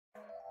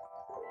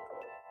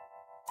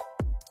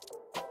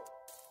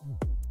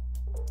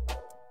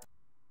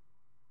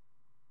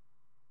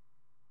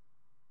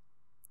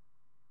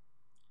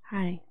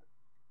Hi.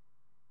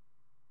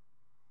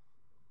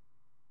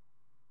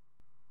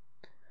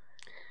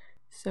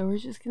 So we're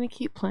just gonna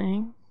keep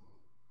playing.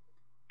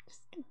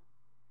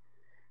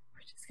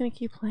 We're just gonna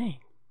keep playing.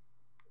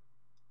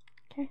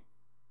 Okay.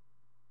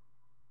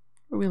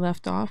 Where we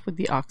left off with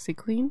the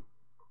OxyClean.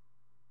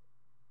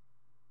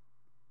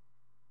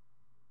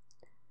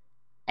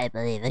 I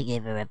believe I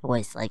gave her a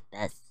voice like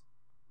this.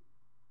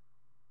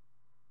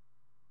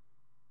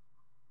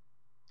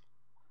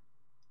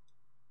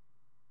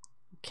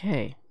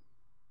 Okay.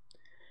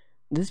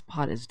 This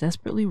pot is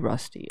desperately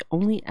rusty.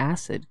 Only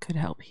acid could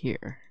help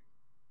here.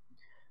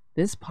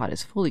 This pot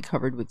is fully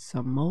covered with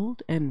some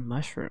mold and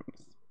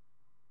mushrooms.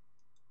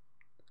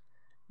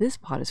 This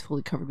pot is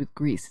fully covered with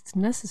grease. It's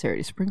necessary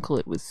to sprinkle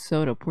it with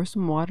soda, pour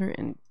some water,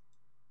 and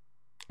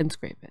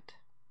scrape it.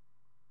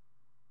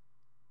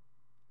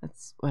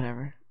 That's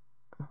whatever.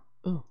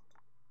 Oh.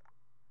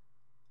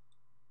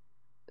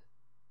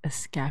 A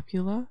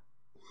scapula?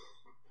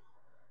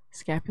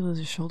 Scapula is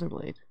a shoulder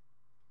blade.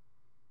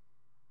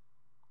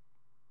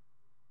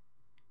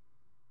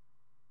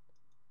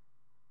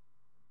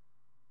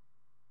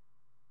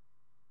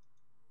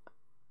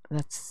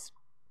 That's,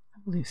 I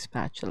believe,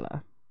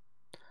 spatula.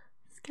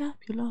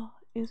 Scapula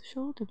is a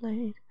shoulder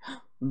blade.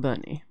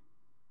 Bunny.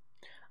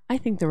 I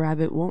think the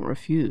rabbit won't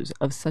refuse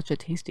of such a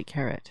tasty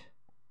carrot.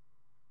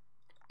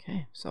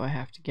 Okay, so I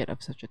have to get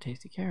of such a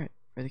tasty carrot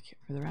for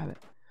the rabbit.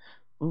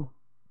 Oh,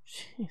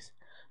 jeez.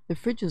 The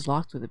fridge is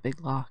locked with a big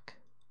lock.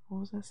 What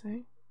was that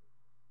saying?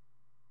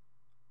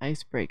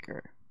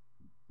 Icebreaker.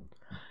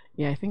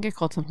 Yeah, I think I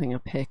called something a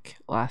pick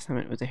last time.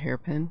 It was a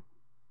hairpin.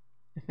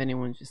 If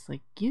anyone's just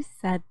like, you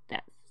said this.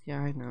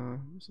 Yeah, I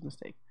know. It was a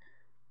mistake.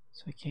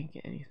 So I can't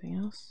get anything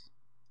else.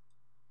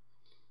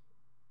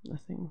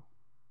 Nothing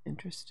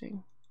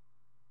interesting.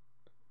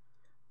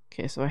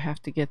 Okay, so I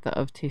have to get the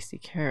of tasty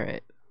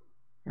carrot,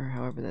 or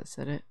however that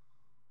said it.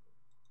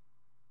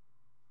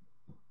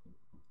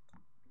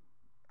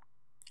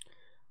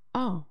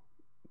 Oh,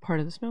 part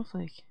of the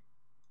snowflake.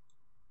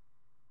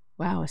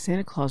 Wow, a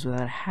Santa Claus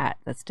without a hat.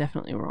 That's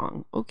definitely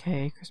wrong.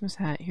 Okay, Christmas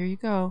hat, here you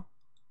go.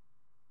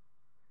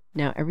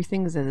 Now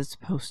everything is as it's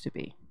supposed to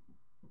be.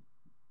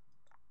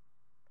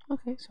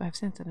 Okay, so I have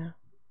Santa now.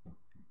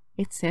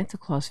 It's Santa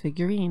Claus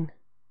figurine.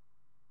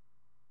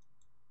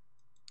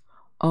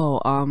 Oh,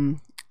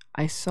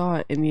 I saw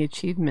it in the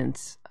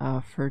achievements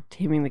for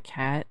taming the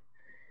cat.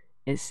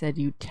 It said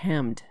you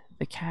tamed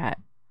the cat.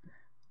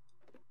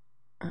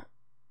 The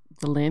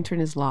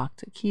lantern is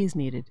locked. A key is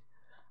needed.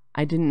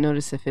 I didn't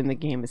notice if in the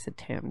game it said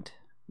tamed,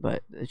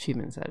 but the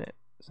achievement said it,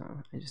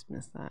 so I just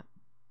missed that.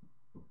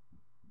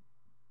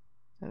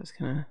 That was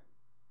kind of...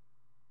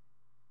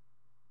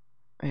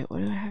 Wait, what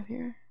do I have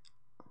here?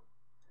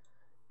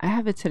 I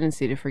have a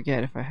tendency to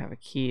forget if I have a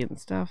key and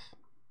stuff.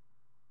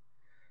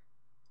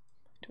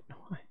 I don't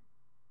know why.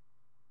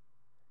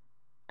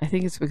 I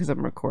think it's because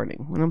I'm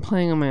recording. When I'm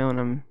playing on my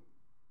own,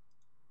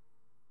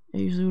 I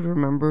usually would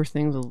remember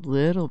things a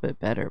little bit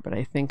better, but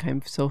I think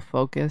I'm so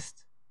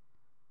focused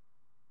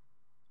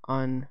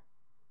on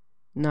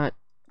not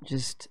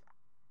just...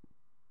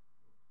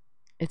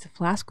 It's a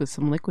flask with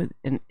some liquid,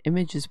 and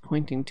image is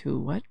pointing to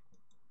what?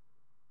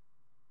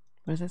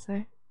 What does that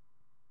say?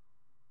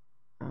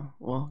 Oh,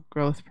 well,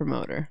 growth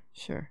promoter,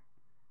 sure.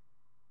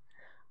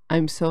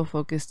 I'm so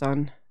focused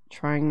on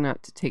trying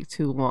not to take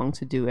too long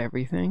to do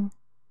everything,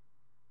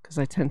 because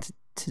I tend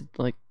to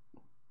like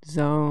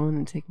zone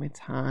and take my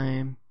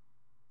time.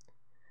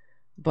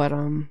 But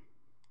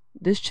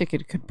this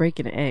chicken could break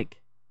an egg.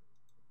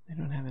 I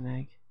don't have an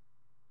egg.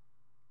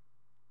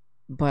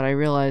 But I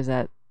realize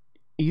that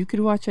you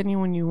could watch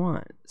anyone you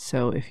want.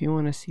 So if you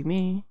want to see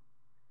me,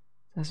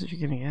 that's what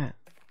you're gonna get.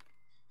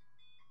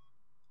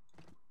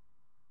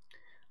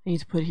 I need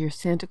to put here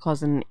Santa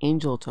Claus and an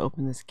angel to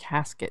open this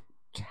casket.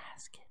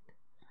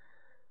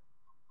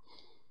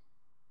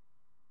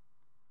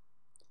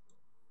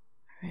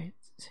 Alright,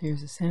 so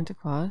here's a Santa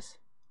Claus.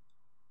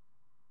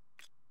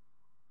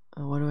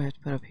 What do I have to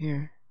put up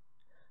here?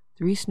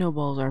 3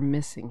 snowballs are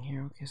missing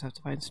here. Okay, so I have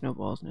to find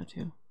snowballs now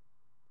too.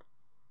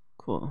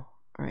 Cool.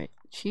 Alright,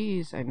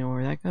 cheese. I know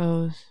where that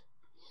goes.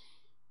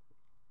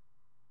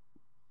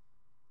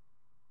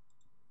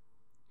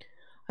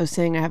 I was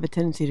saying I have a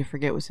tendency to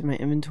forget what's in my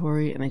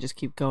inventory, and I just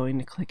keep going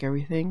to click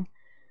everything.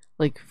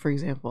 Like, for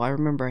example, I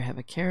remember I have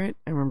a carrot.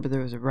 I remember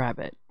there was a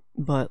rabbit.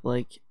 But,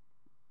 like,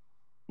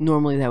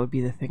 normally that would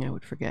be the thing I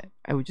would forget.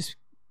 I would just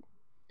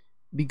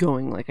be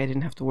going like I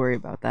didn't have to worry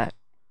about that.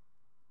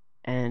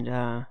 And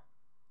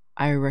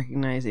I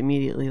recognize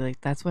immediately,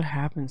 like, that's what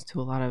happens to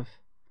a lot of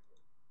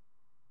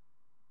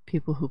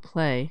people who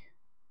play.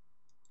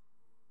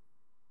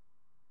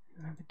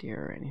 I don't have a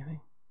deer or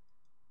anything.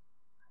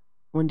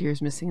 1 deer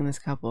is missing in this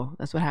couple.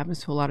 That's what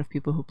happens to a lot of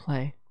people who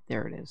play.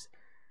 There it is.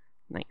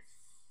 Nice.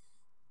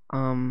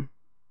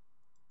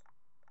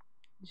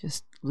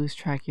 Just lose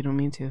track. You don't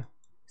mean to.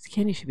 This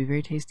candy should be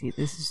very tasty.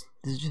 This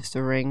is just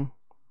a ring.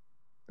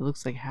 It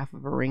looks like half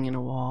of a ring in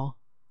a wall.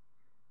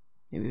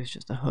 Maybe it was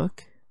just a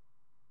hook.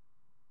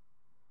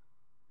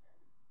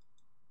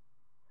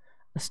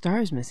 A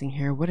star is missing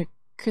here. What a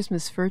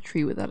Christmas fir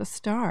tree without a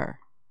star.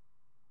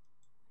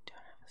 I don't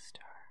have a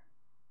star.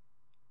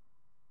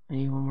 I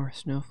need one more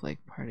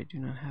snowflake part. I do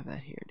not have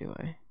that here, do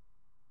I?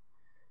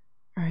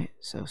 Alright,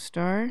 so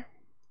star.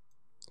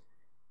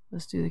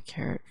 Let's do the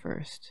carrot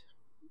first.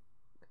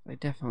 I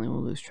definitely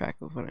will lose track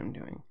of what I'm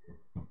doing.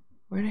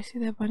 Where did I see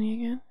that bunny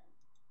again?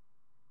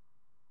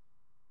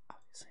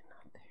 Obviously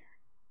not there.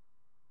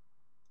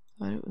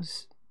 Thought it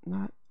was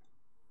not.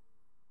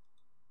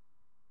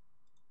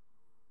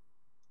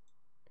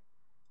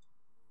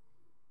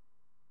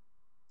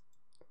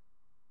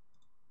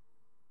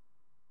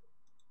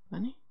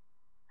 Bunny?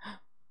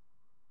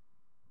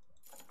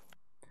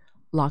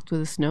 Locked with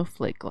a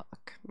snowflake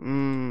lock.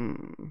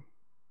 Well,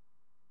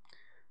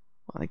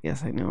 I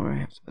guess I know where I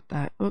have to put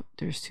that. Oh,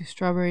 there's 2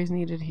 strawberries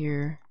needed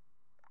here.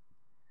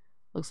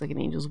 Looks like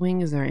an angel's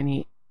wing. Is there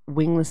any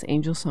wingless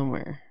angel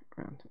somewhere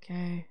around?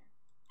 Okay.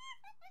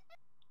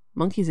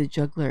 Monkey's a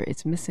juggler.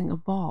 It's missing a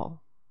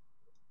ball.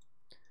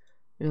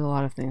 There's a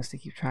lot of things to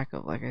keep track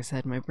of. Like I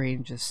said, my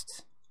brain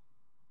just...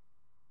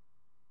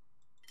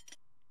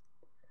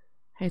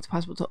 Hey, it's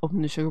possible to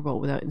open the sugar bowl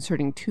without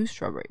inserting 2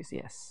 strawberries.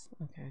 Yes.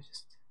 Okay,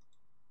 just...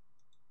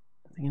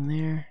 Nothing in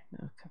there.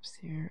 No cups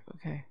here.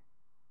 Okay.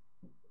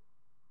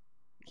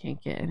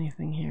 Can't get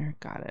anything here.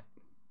 Got it.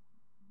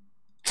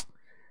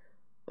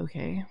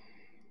 Okay.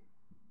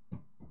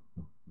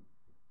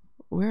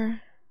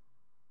 Where?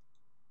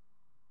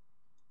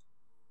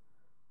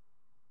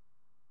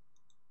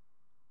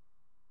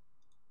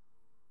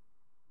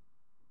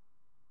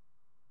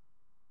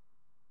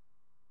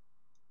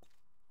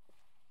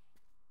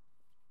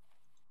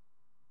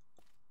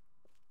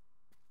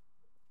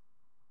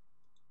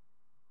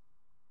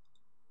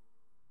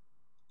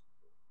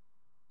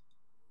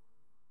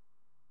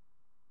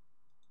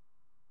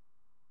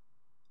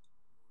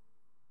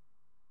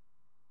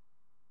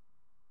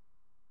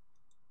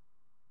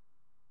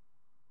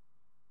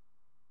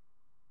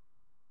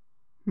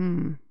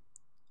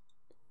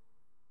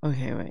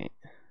 Okay, wait.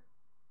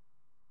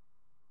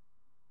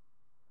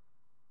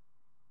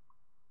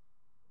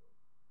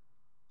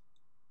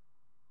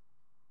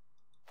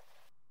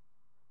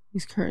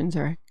 These curtains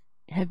are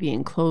heavy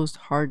and closed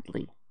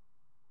hardly.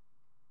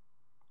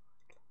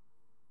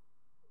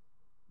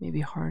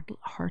 Maybe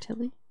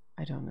heartily?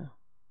 I don't know.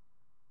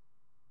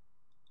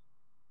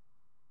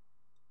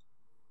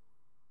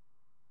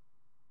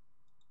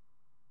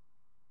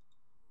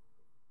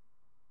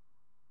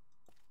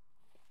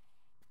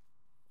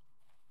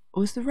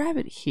 Was the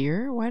rabbit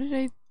here? Why did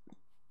I...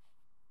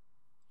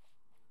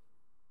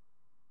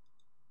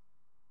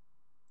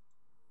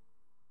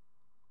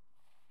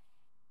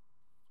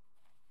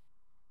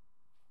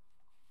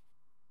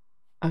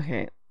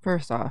 Okay,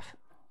 first off,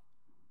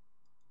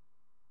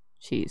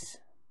 cheese.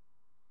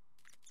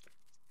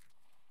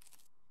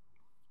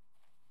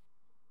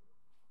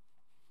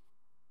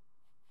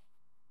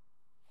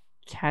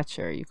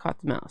 Catcher, you caught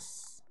the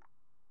mouse.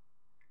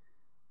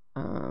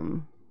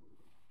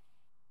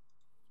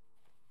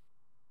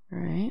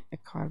 Alright, I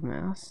caught a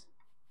mouse.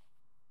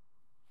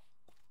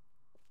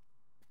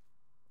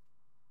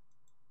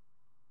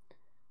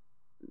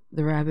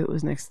 The rabbit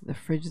was next to the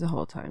fridge the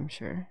whole time,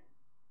 sure.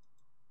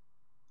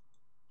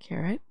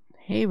 Carrot.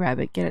 Hey,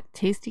 rabbit, get a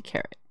tasty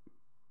carrot.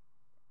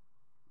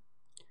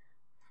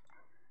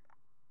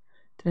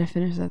 Did I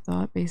finish that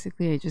thought?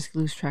 Basically, I just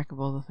lose track of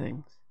all the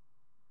things.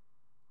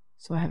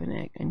 So I have an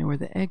egg. I know where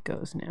the egg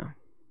goes now.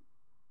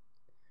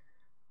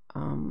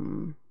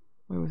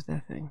 Where was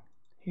that thing?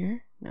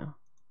 Here? No.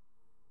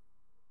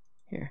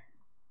 Here.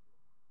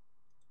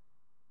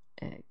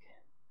 Egg.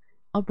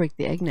 I'll break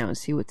the egg now and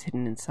see what's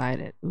hidden inside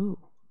it. Ooh.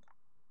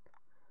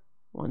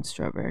 1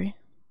 strawberry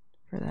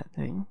for that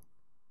thing.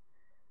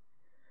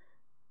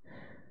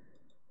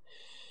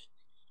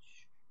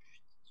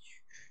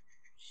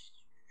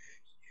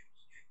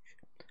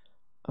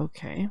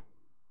 Okay.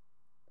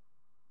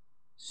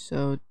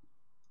 So,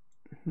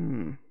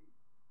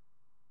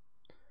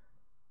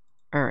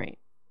 Alright.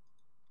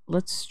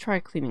 Let's try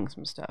cleaning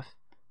some stuff.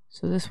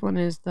 So this one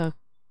is the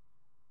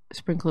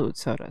sprinkle it with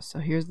soda. So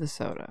here's the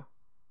soda.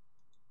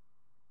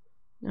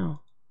 No.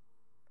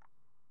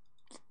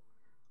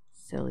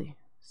 Silly.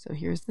 So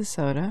here's the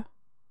soda.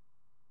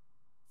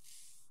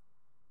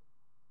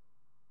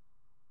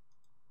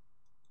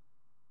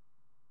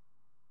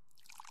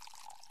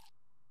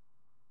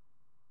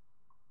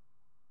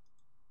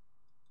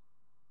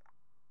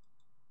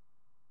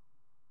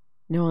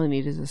 Now all I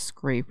need is a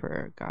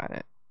scraper. Got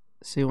it.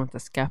 So you want the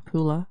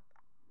scapula?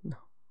 No.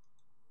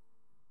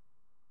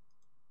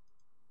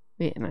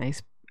 Wait, an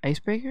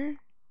icebreaker?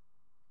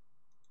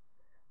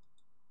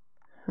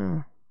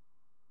 Huh.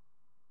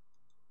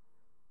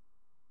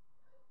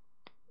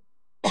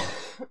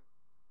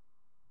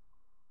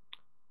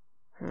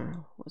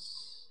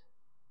 What's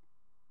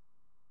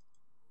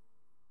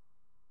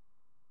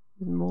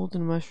with mold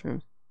and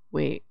mushrooms?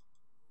 Wait,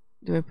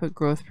 do I put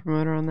growth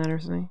promoter on that or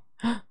something?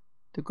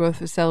 The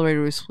growth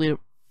accelerator will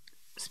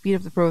speed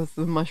up the growth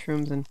of the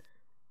mushrooms, and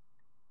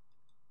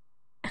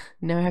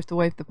now I have to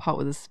wipe the pot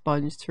with a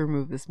sponge to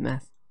remove this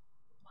mess.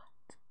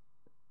 What?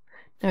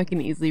 Now I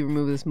can easily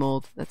remove this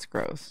mold. That's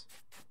gross.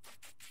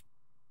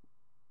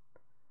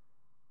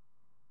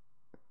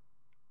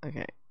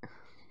 Okay.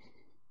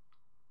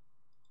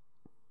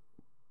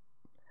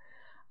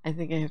 I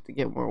think I have to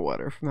get more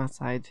water from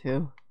outside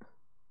too.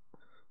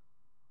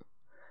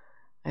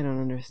 I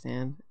don't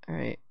understand.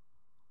 Alright.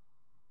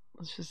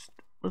 Let's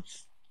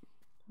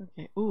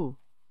okay. Ooh.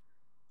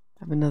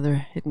 I have another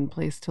hidden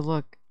place to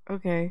look.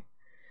 Okay.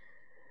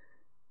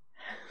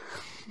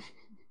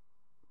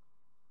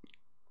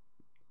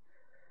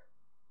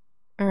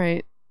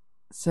 Alright.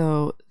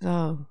 So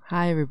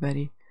hi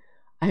everybody.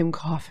 I'm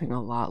coughing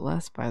a lot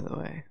less, by the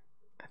way.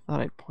 I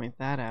thought I'd point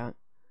that out.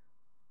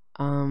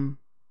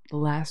 The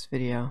last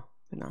video,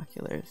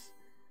 binoculars.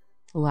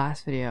 The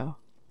last video,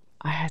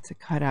 I had to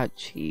cut out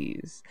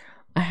cheese.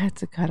 I had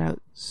to cut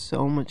out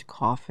so much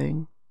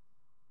coughing.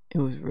 It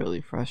was really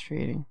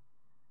frustrating.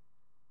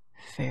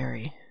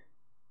 Very.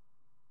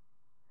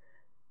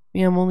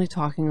 Yeah, I'm only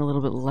talking a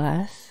little bit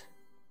less.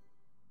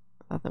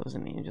 I thought that was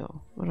an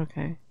angel, but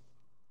okay.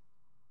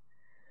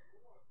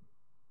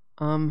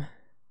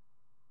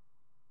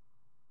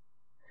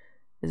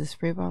 Is a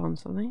spray bottle on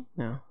something?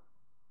 No.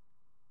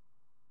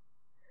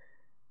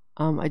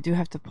 I do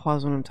have to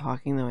pause when I'm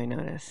talking, though, I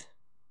notice.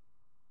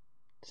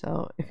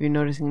 So if you're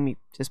noticing me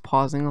just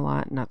pausing a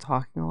lot, not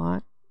talking a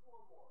lot,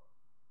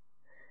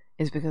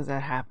 it's because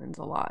that happens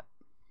a lot.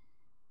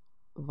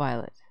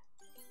 Violet.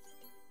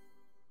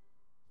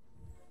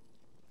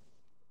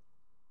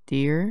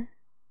 Deer?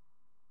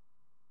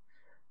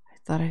 I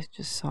thought I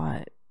just saw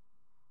it.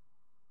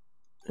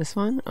 This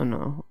one? Oh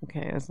no.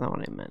 Okay, that's not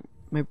what I meant.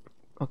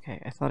 Okay,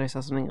 I thought I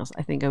saw something else.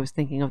 I think I was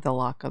thinking of the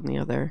lock on the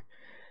other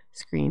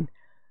screen.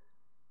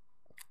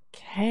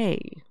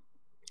 Okay.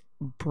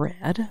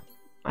 Bread.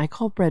 I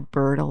call bread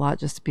bird a lot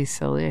just to be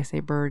silly. I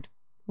say bird.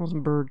 It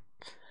wasn't bird.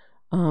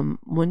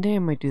 One day I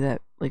might do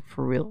that, like,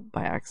 for real,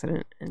 by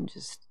accident, and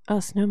just,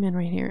 oh, snowman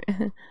right here.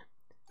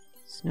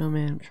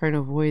 Snowman. I'm trying to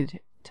avoid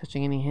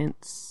touching any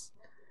hints.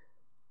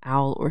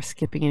 Owl, or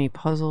skipping any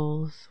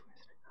puzzles.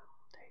 Where's an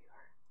owl? There you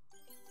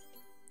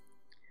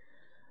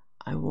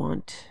are. I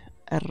want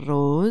a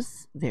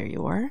rose. There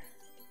you are.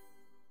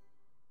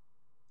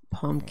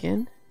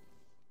 Pumpkin.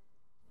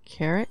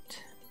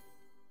 Carrot.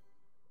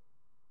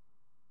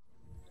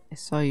 I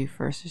saw you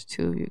first. There's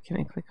two of you. Can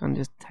I click on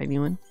just a tiny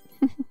one?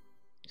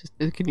 Just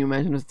can you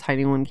imagine if a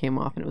tiny one came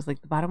off and it was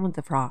like the bottom one's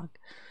a frog?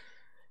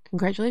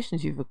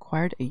 Congratulations, you've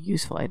acquired a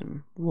useful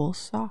item. Wool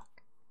sock.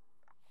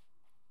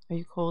 Are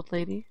you cold,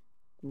 lady?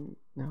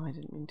 No, I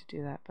didn't mean to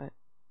do that, but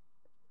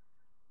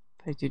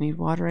I do need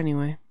water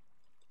anyway.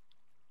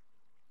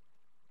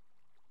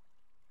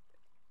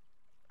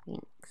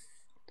 Thanks.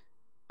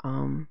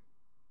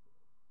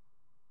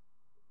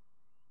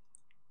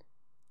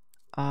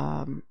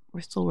 We're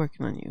still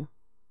working on you.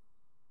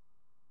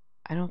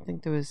 I don't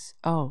think there was.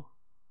 Oh,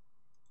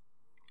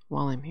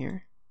 while I'm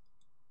here.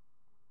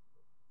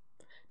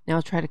 Now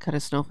I'll try to cut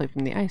a snowflake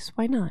from the ice.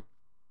 Why not?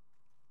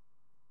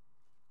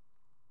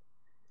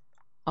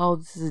 Oh,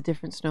 this is a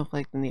different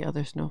snowflake than the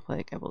other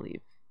snowflake, I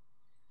believe.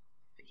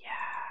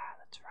 Yeah,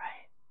 that's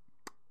right.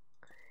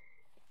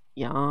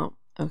 Yeah,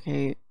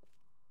 okay.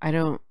 I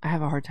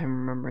have a hard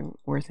time remembering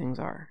where things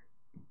are.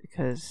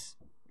 Because,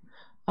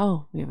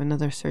 oh, we have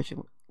another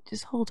searching.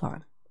 Just hold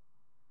on.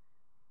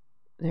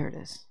 There it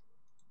is.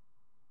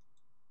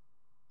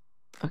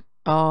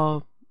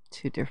 Oh,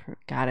 two different.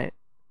 Got it.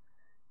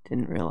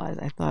 Didn't realize.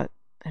 I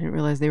didn't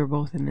realize they were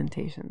both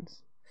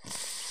indentations.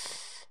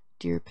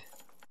 Derp.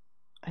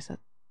 I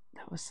thought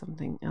that was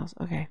something else.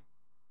 Okay.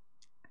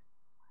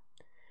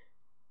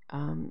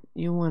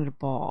 You wanted a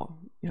ball.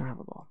 You don't have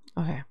a ball.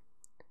 Okay.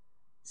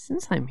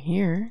 Since I'm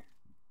here,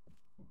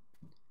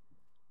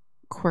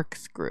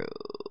 corkscrew.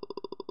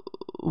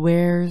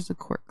 Where's the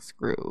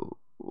corkscrew?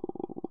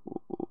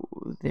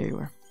 There you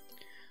are.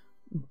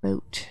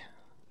 Boat.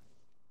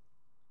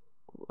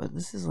 Well,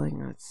 this is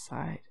laying on its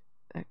side.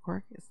 That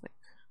cork is like.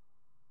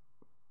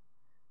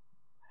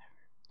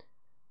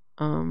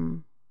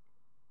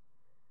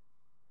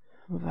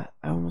 But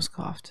I almost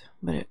coughed,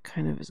 but it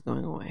kind of is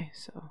going away,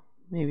 so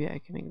maybe I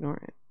can ignore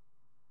it.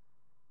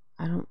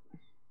 I don't.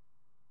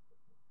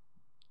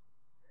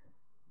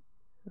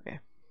 Okay.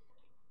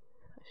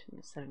 I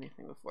shouldn't have said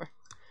anything before.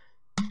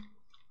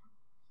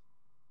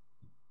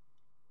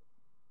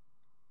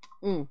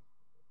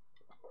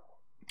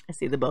 I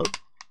see the boat.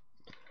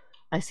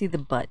 I see the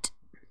butt.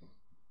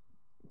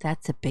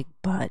 That's a big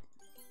butt.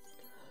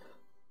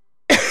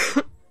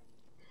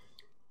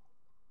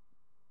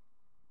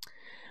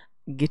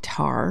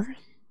 Guitar.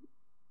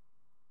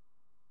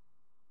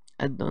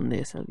 ¿Dónde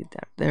es el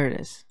guitar? There it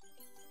is.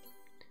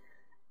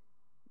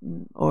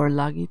 Or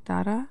la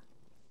guitarra.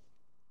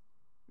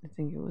 I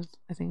think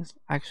it's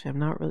actually, I'm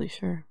not really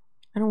sure.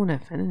 I don't want to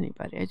offend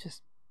anybody. I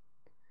just.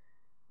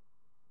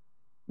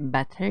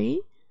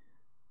 Battery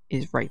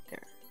is right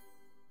there.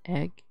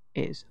 Egg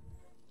is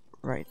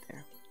right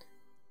there.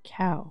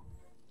 Cow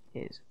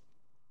is.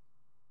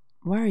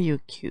 Why are you a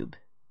cube?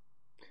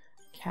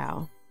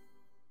 Cow.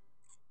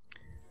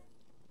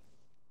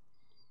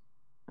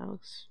 That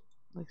looks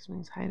like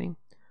something's hiding.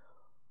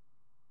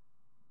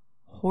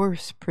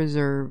 horse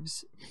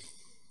preserves.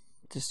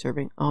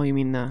 Disturbing. Oh, you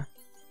mean a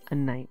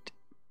night.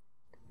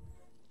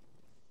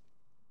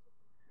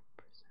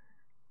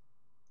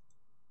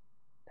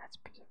 That's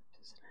preserved,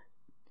 isn't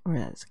it? Or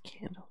that's a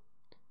candle.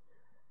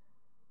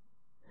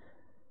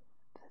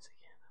 That's a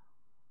candle.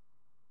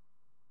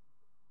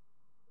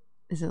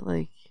 Is it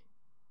like...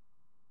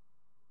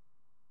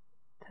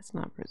 That's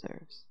not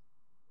preserves.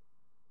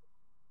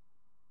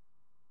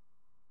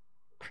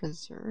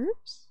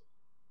 Preserves?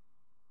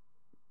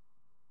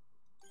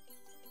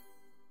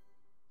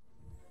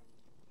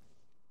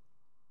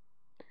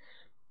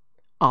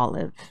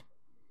 Olive.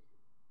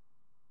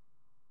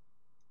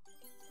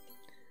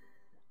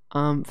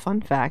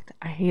 Fun fact,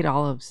 I hate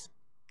olives.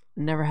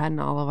 Never had an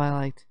olive I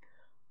liked.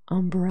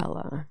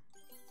 Umbrella.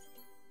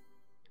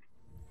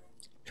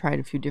 Tried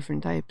a few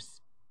different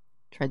types.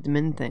 Tried them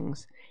in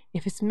things.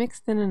 If it's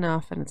mixed in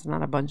enough and it's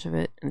not a bunch of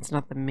it and it's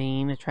not the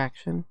main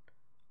attraction,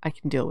 I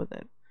can deal with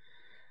it.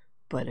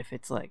 But if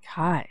it's like,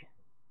 hi,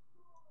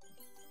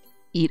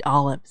 eat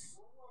olives.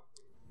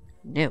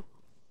 No.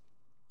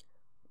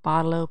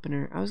 Bottle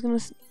opener. I was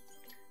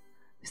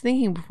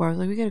thinking before, I was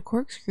like, we got a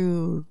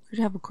corkscrew. We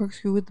could have a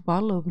corkscrew with the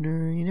bottle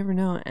opener. You never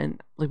know.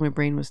 And like my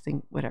brain was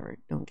thinking, whatever,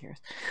 no one cares.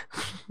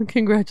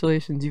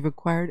 Congratulations, you've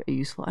acquired a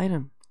useful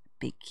item.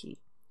 Big key.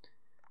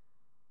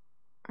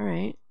 All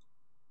right.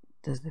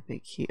 Does the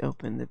big key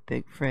open the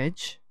big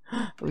fridge?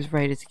 I was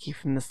right. It's a key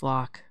from this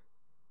lock.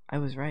 I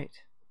was right.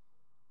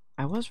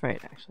 I was right,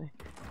 actually.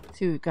 Let's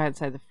see what we've got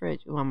inside the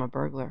fridge. Ooh, I'm a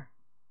burglar.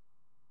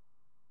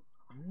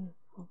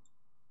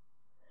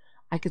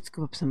 I could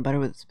scoop up some butter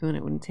with a spoon.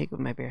 It wouldn't take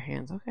with my bare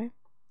hands. Okay.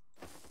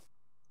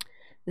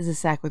 This is a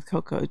sack with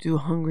cocoa. Do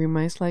hungry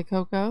mice like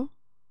cocoa?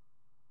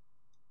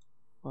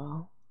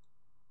 Well,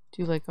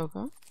 do you like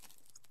cocoa?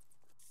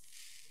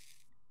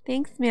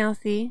 Thanks,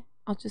 Mousy.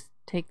 I'll just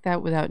take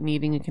that without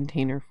needing a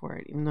container for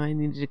it, even though I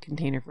needed a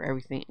container for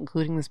everything,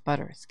 including this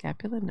butter.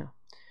 Scapula? No.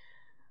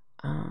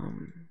 All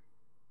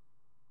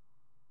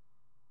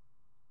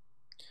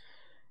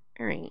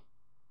right.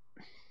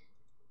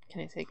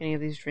 Can I take any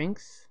of these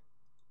drinks?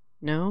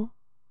 No?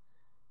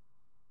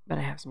 But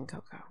I have some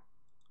cocoa.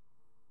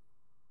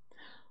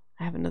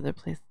 I have another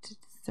place to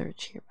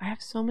search here. I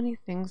have so many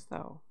things,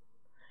 though.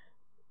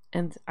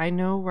 And I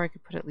know where I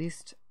could put at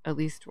least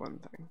one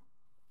thing.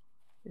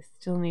 I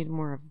still need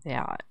more of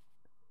that.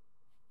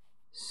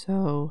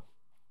 So,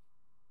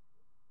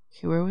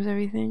 okay, where was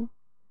everything?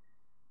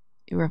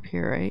 You were up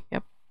here, right?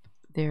 Yep.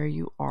 There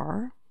you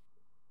are.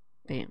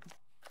 Bam.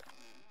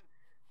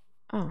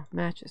 Oh,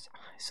 matches.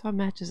 I saw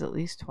matches at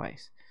least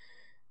twice,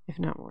 if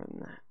not more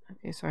than that.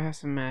 Okay, so I have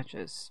some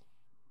matches.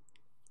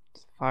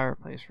 It's a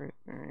fireplace right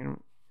there.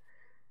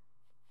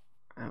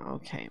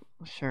 Okay,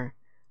 well, sure.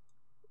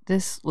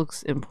 This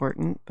looks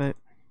important, but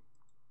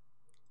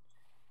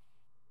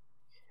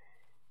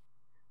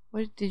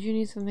what did you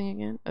need something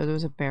again? Oh, there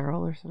was a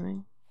barrel or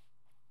something.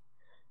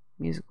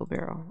 Musical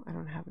barrel. I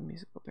don't have a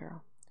musical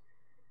barrel.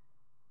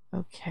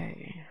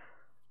 Okay.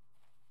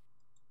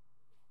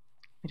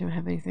 I don't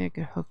have anything I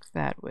could hook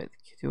that with,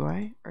 do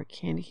I? Or a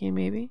candy cane,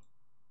 maybe?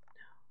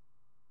 No.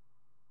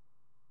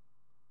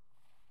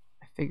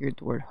 I figured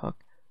the word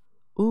hook.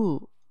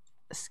 Ooh,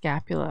 a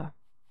scapula.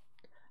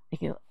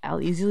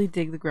 I'll easily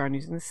dig the ground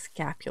using the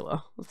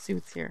scapula. Let's see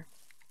what's here.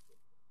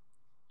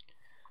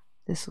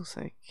 This looks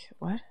like,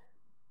 what?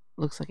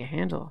 Looks like a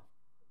handle.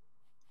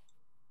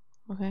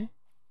 Okay.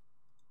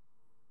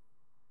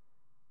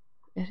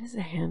 It is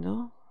a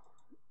handle,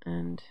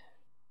 and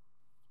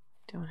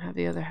don't have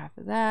the other half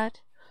of that.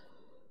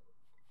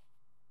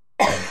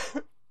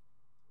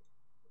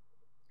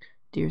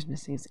 Deer's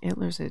missing its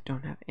antlers. I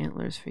don't have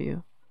antlers for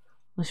you.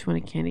 Unless you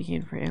want a candy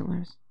cane for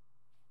antlers.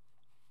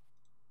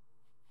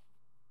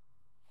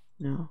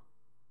 No.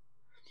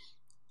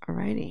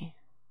 Alrighty.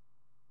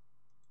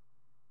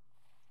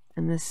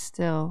 And this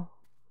still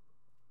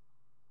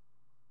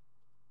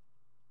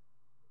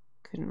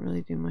couldn't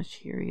really do much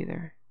here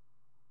either.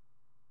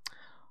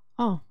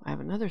 Oh, I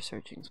have another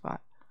searching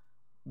spot.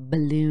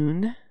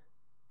 Balloon.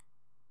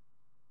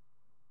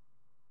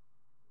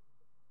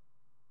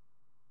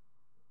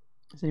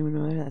 Does anyone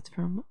know where that's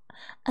from?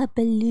 A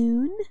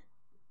balloon?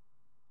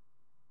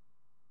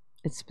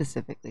 It's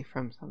specifically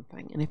from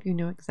something. And if you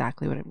know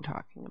exactly what I'm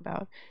talking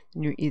about,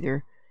 then you're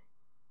either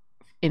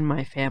in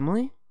my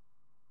family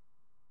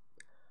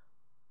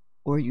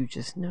or you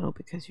just know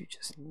because you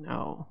just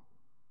know.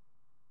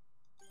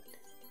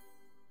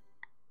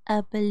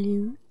 A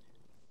balloon?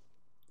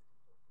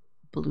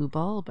 Blue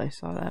bulb. I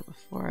saw that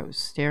before. I was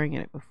staring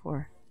at it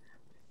before.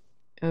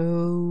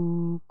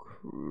 Oh,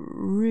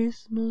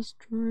 Christmas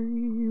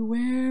tree,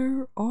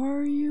 where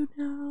are you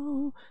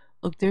now?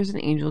 Look, there's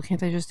an angel.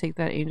 Can't I just take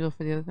that angel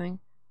for the other thing?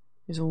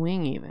 There's a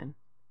wing even.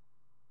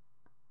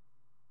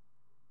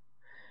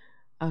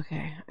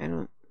 Okay, I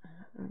don't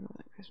know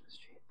that Christmas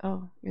tree.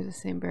 Oh, you're the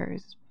same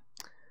berries.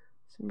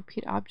 Some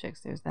repeat objects.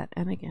 There's that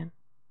N again.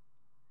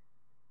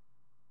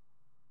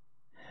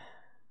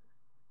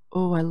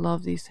 Oh, I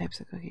love these types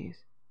of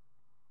cookies.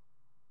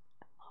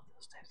 I love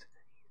those types of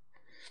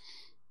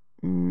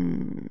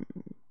cookies.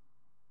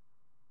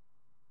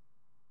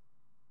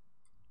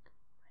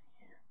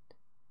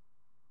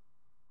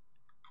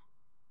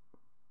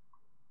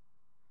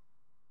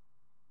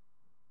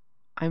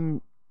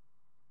 I'm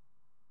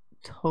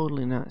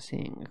totally not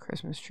seeing a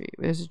Christmas tree.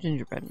 There's a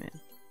gingerbread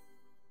man.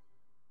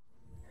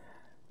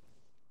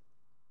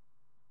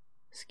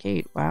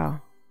 Skate,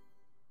 wow.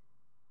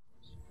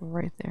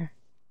 Right there.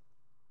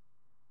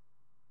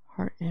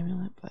 Heart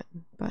amulet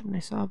button. Button, I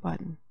saw a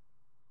button.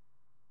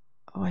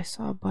 Oh, I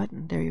saw a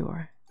button. There you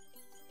are.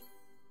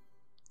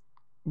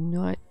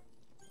 Nut.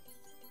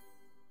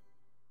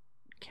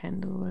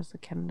 Candle, where's the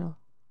candle?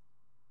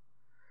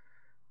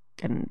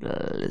 Candle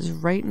is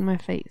right in my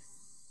face.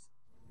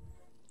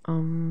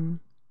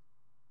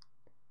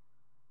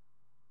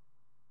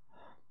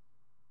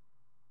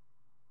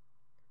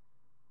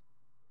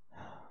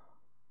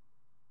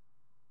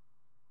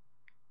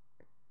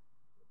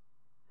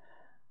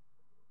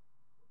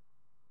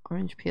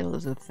 Orange peel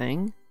is a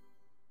thing.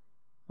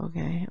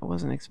 Okay, I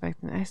wasn't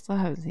expecting. I still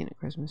haven't seen a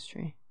Christmas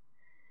tree.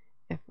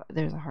 If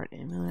there's a heart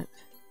amulet.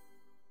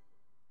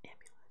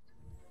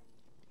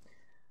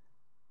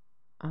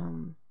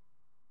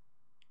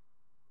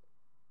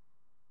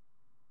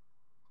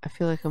 I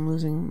feel like I'm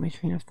losing my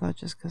train of thought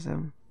just because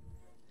I'm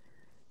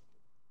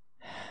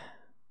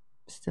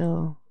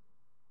still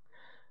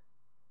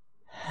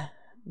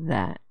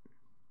that.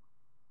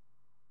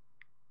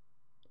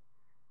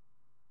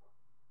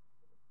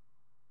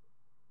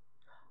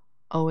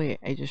 Oh wait,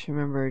 I just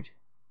remembered.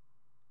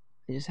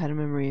 I just had a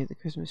memory. The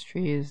Christmas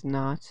tree is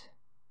not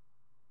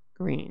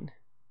green.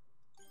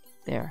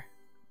 There.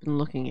 Been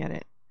looking at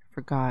it.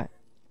 Forgot.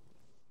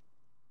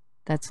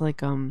 That's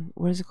like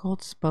what is it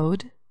called?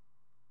 Spode?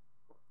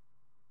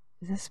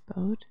 Is this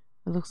Spode?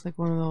 It looks like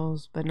one of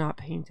those, but not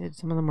painted.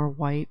 Some of them are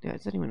white. I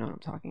don't even know what I'm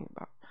talking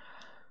about.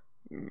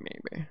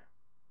 Maybe.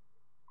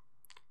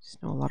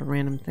 Just know a lot of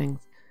random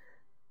things.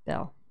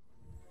 Bell.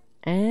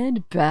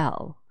 And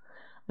bell.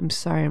 I'm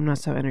sorry I'm not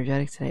so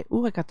energetic today.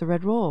 Ooh, I got the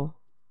red roll.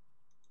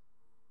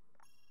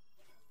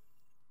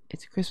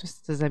 It's Christmas.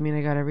 Does that mean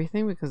I got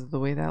everything because of the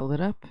way that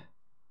lit up?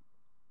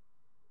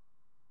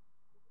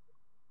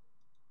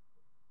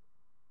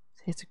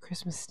 Say it's a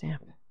Christmas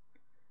stamp.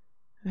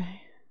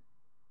 Okay.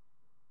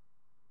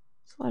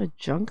 There's a lot of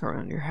junk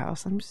around your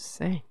house. I'm just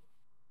saying.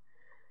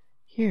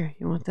 Here,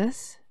 you want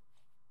this?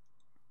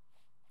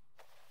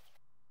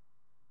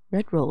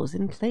 Red roll is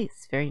in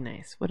place. Very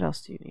nice. What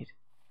else do you need?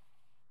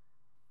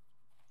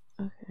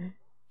 Okay.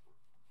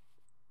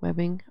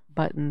 Webbing,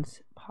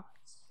 buttons,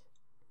 pots.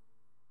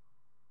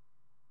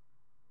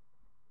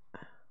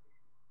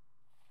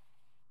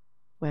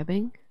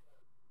 Webbing?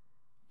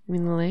 You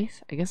mean the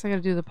lace? I guess I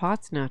gotta do the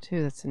pots now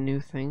too. That's a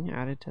new thing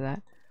added to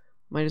that.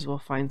 Might as well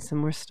find some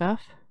more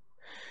stuff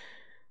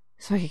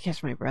so I can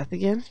catch my breath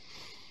again.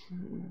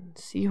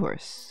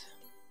 Seahorse.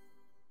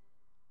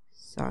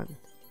 Sun.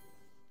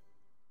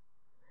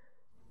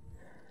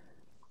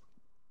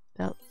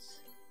 Belts.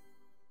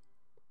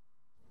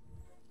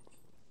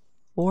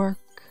 Fork.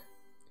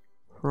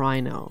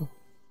 Rhino.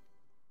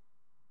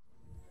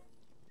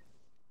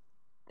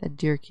 That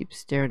deer keeps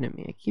staring at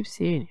me. I keep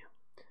seeing you.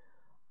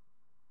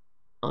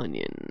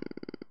 Onion.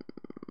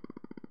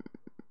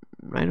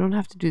 I don't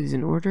have to do these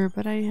in order,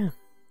 but I am.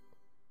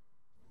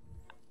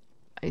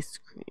 Ice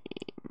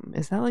cream.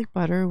 Is that like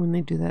butter when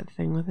they do that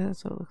thing with it?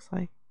 That's what it looks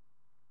like.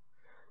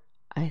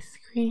 Ice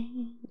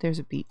cream. There's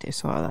a beet. I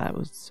saw that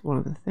was one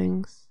of the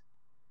things.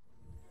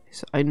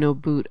 So I know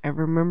boot. I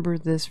remember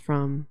this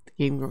from the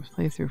Game Grumps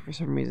playthrough for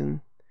some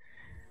reason.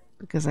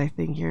 Because I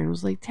think Aaron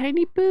was like,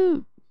 tiny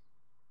boot.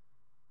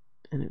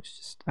 And it was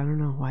just, I don't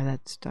know why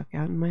that stuck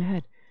out in my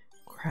head.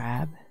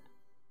 Crab.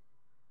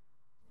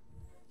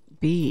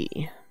 Bee.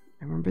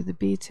 I remember the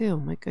bee too.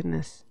 My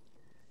goodness.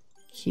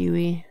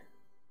 Kiwi.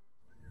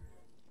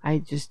 I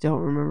just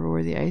don't remember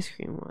where the ice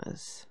cream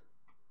was.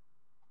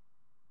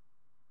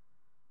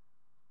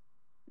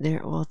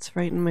 There, well, it's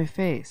right in my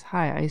face.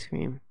 Hi, ice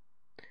cream.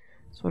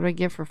 So what do I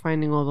get for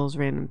finding all those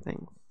random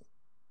things?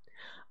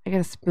 I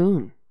got a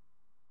spoon.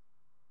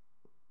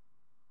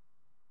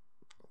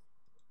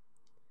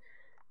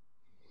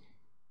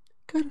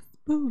 Got a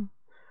spoon.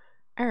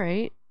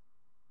 Alright.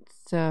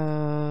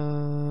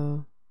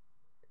 So...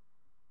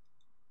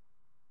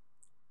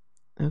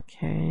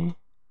 Okay.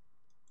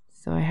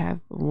 So I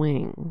have a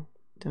wing.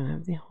 Don't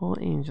have the whole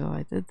angel.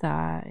 I did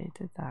that. I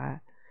did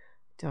that.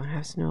 Don't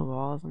have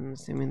snowballs. I'm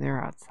assuming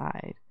they're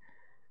outside.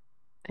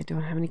 I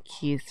don't have any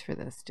keys for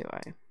this, do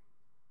I?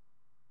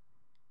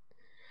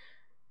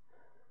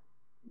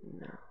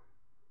 No,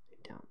 I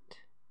don't.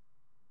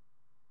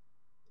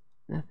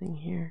 Nothing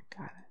here.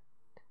 Got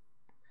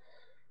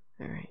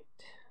it. Alright.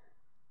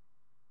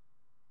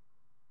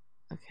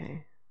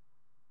 Okay.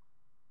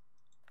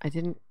 I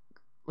didn't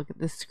look at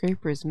this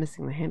scraper is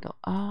missing the handle.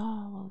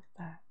 Oh, well, look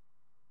at that.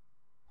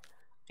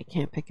 I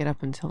can't pick it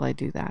up until I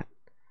do that.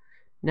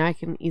 Now I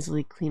can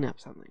easily clean up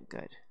something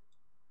good.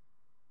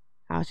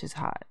 Ouch is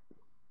hot.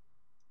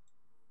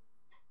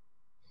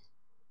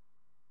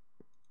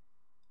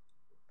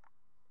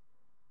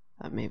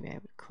 Thought maybe I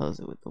would close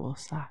it with the wool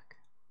sock.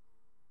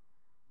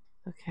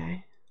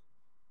 Okay.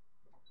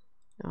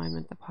 No, I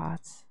meant the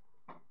pots.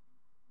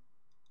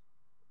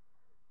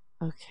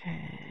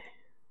 Okay.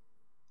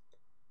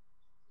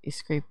 You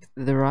scrape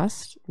the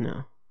rust?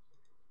 No.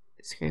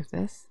 Scrape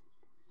this?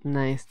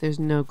 Nice. There's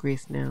no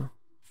grease now.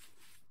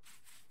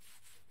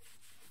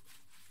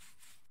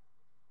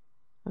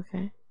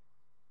 Okay.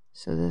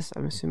 So this,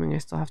 I'm assuming I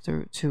still have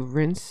to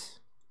rinse.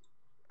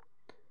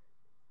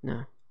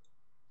 No.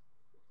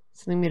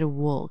 Something made of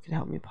wool could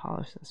help me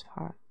polish this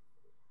pot.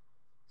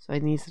 So I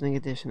need something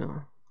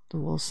additional. The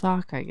wool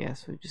sock, I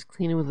guess. We just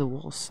clean it with a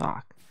wool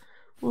sock.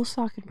 Wool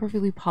sock can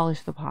perfectly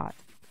polish the pot.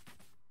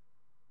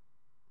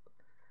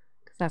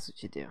 Because that's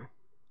what you do.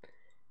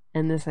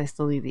 And this, I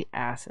still need the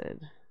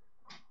acid.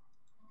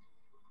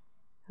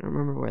 I don't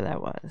remember where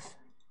that was.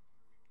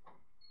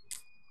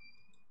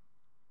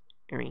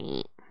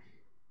 Can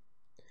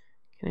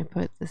I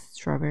put the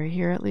strawberry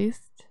here at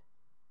least?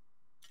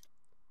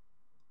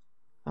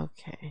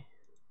 Okay.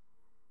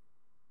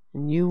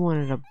 And you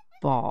wanted a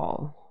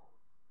ball.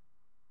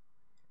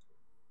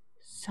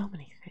 So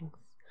many things.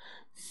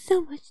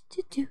 So much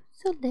to do,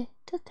 so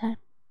little time.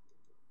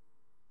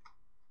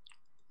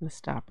 I'm gonna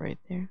stop right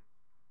there.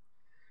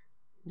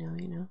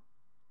 Let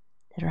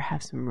her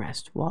have some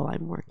rest while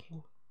I'm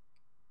working.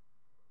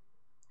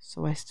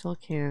 So I still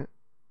can't.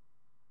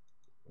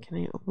 Can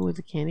I open with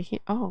the candy cane?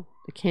 Oh,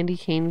 the candy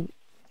cane.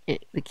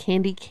 The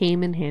candy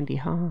came in handy,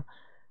 huh?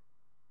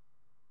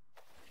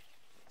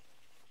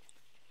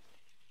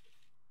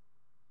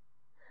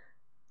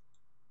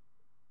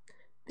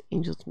 The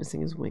angel's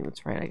missing his wing.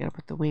 That's right. I gotta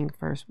put the wing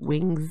first.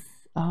 Wings.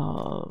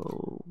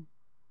 Oh.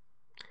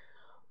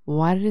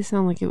 Why did it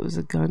sound like it was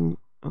a gun?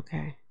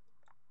 Okay.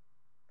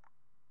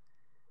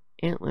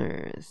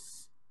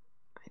 Antlers.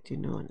 I do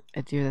know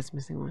a deer that's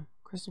missing one.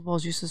 Crystal ball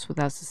is useless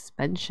without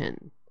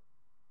suspension.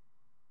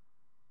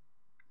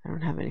 I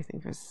don't have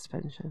anything for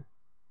suspension.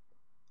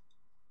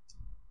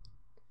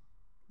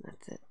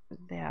 That's it for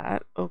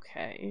that.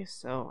 Okay,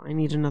 so I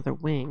need another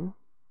wing.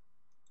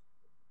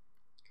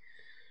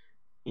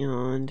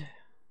 And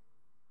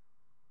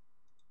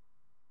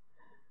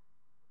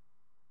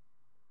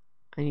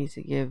I need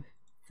to give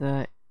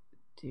the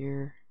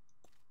deer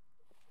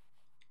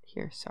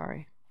here,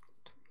 sorry.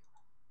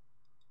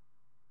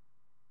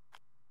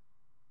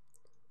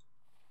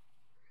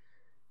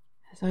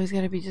 It's always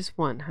got to be just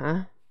one,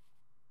 huh?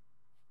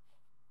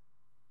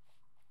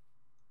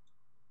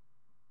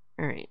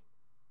 Alright.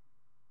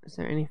 Is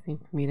there anything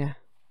for me to...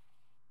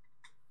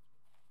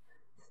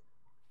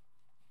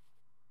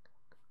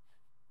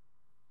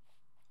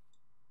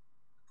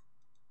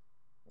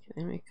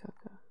 Can I make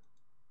cocoa?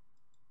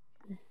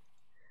 Okay.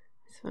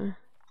 This one?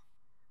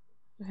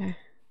 Okay.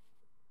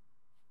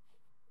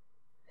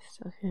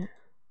 Still can't.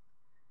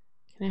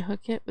 Can I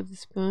hook it with the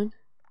spoon?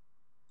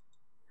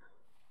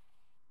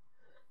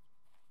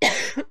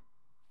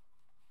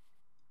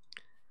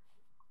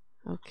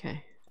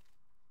 Okay.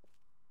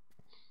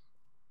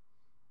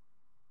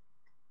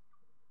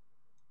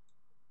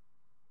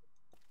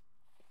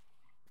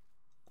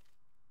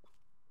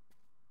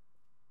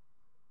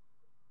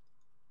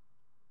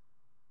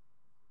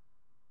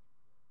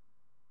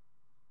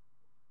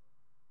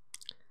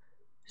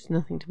 There's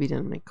nothing to be done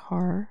in my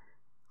car.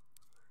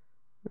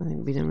 Nothing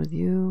to be done with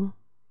you.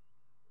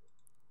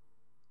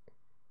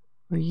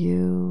 Or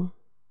you.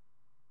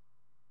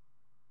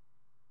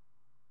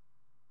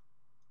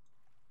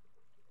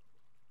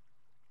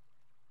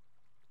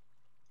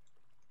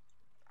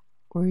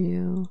 Or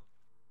you.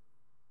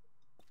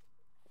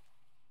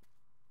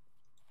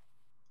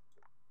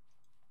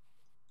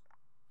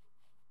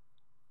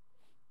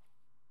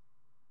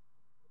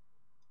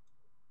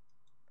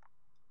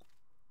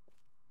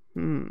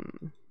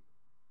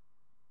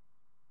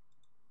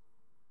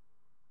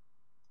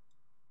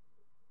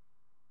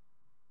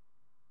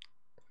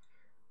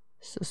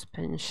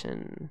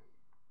 Suspension.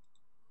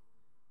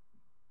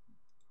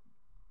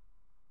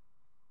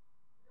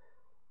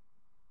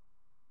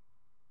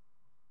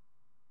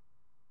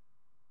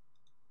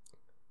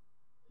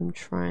 I'm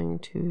trying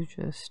to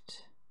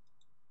just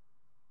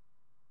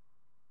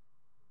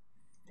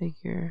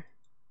figure.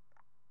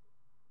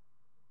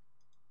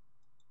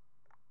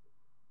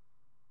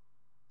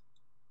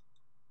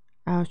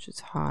 Ouch,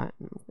 it's hot.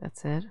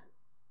 That's it.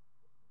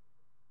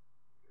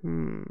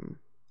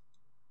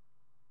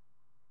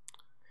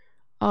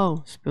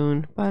 Oh,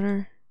 spoon.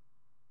 Butter.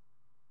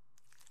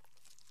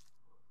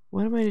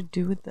 What am I to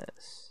do with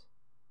this?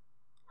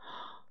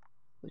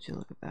 Would you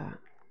look at that?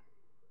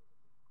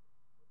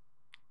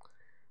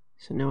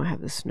 So now I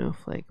have the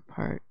snowflake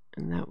part,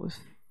 and that was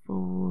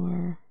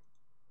for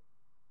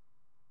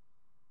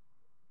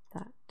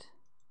that.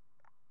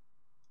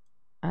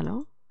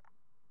 Hello?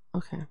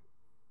 Okay.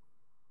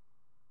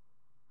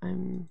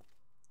 I'm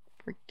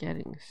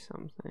forgetting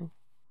something.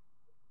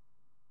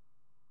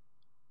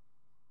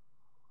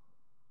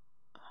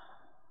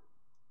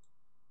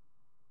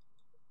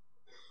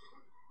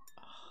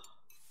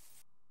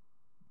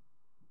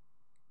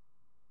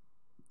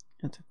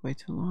 That took way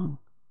too long.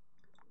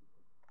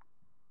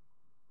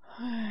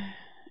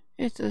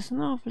 It's a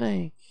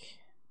snowflake.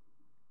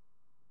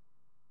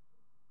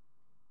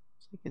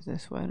 It's like it's a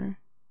sweater.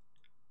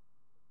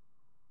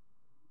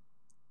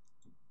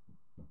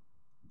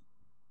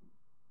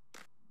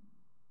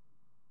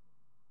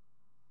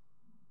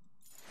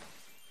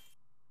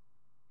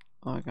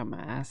 Oh, I got my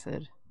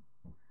acid.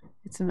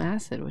 It's some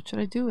acid. What should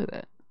I do with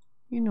it?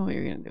 You know what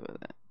you're gonna do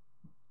with it.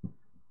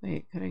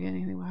 Wait, could I get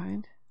anything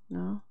behind?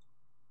 No?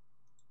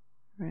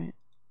 Right.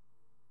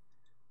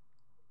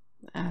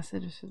 The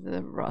acid is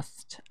the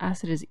rust.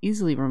 Acid is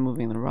easily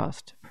removing the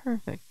rust.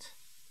 Perfect.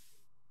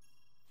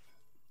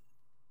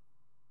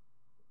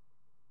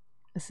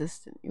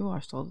 Assistant, you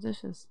washed all the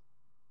dishes.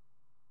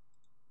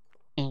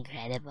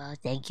 Incredible.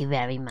 Thank you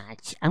very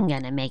much. I'm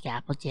gonna make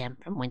apple jam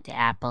from winter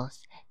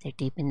apples. They're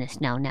deep in the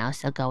snow now,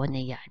 so go in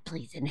the yard,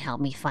 please, and help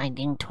me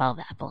finding 12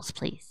 apples,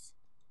 please.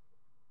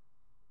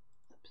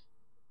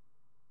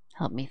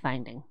 Help me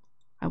finding.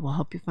 I will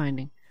help you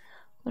finding.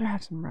 Let her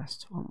have some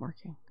rest while I'm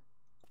working.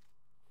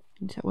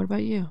 What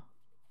about you?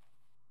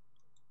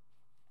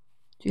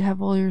 Do you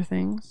have all your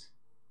things?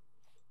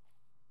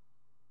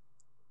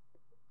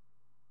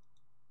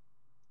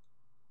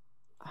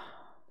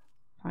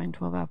 Find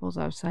 12 apples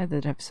outside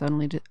that have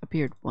suddenly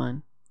appeared.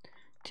 1,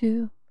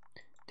 2,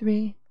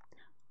 3,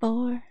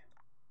 4,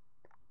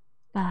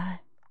 5,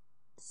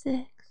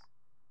 6,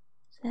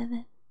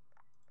 7,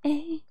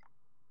 8,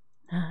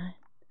 9,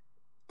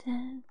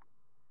 10,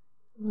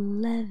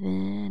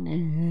 11,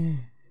 and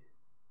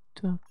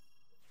 12.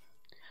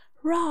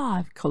 Hurrah!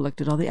 I've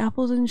collected all the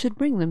apples and should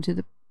bring them to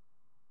the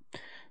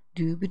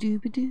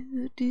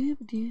dooba-dooba-doo,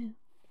 dooba-doo.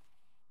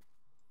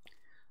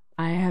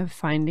 I have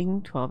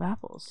finding 12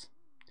 apples.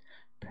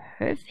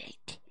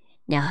 Perfect.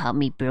 Now help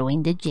me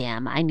brewing the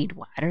jam. I need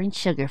water and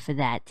sugar for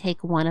that.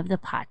 Take one of the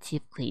pots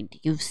you've cleaned.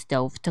 Use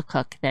stove to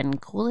cook, then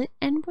cool it,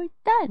 and we're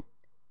done.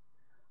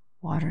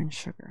 Water and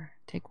sugar.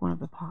 Take one of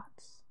the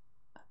pots.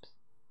 Oops.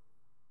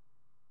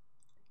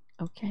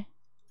 Okay.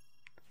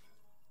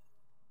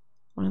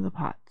 One of the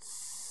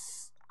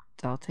pots.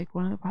 I'll take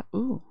one of the pots.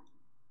 Ooh.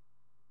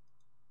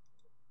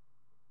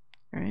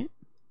 All right.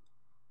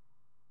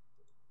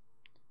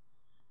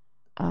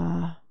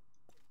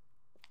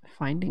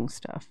 Finding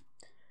stuff.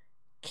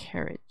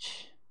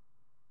 Carriage.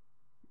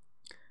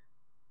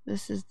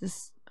 This is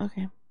this.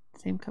 Okay.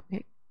 Same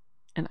cupcake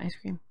and ice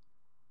cream.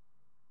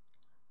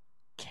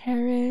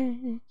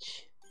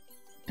 Carriage.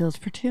 Bills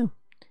for 2.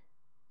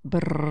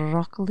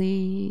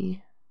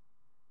 Broccoli.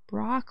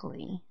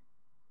 Broccoli.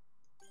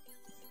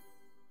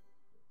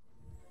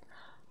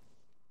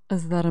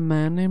 Is that a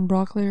man named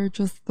Broccoli or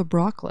just the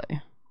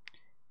broccoli?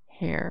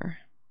 Hair.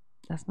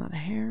 That's not a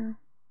hair.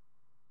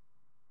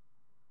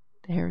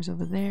 The hair is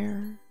over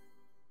there.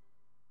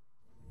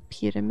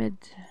 Pyramid.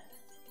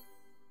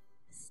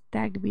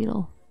 Stag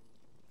beetle.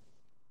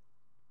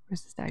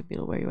 Where's the stag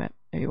beetle? Where are you at?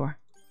 There you are.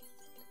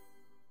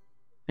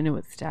 I know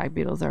what stag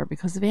beetles are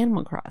because of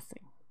Animal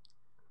Crossing.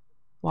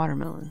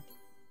 Watermelon.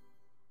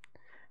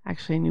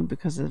 Actually, I knew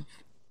because of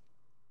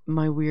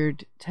my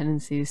weird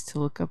tendencies to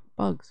look up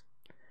bugs.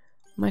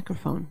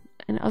 Microphone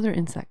and other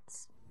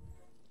insects.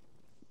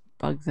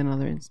 Bugs and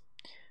other insects.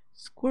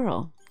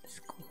 Squirrel.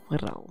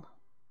 Squirrel.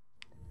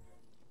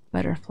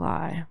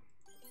 Butterfly.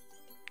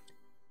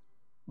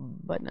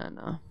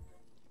 Banana.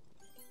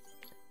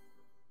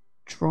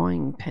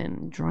 Drawing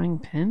pen. Drawing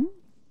pen?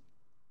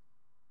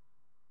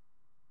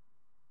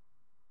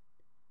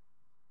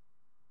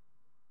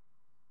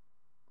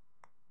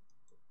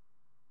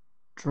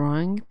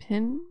 Drawing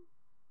pin?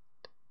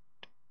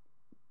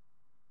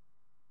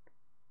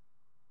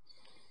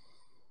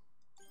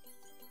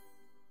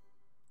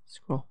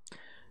 Scroll.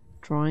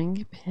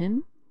 Drawing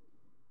pin?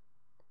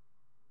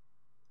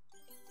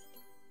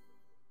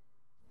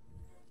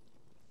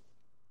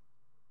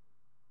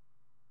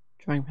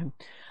 Drawing pin.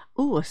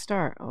 Ooh, a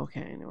star.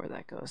 Okay, I know where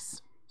that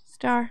goes.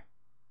 Star.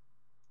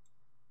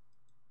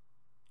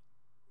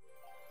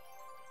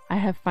 I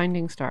have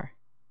finding star.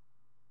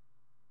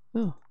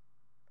 Ooh.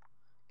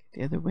 Get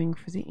the other wing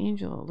for the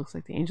angel. Looks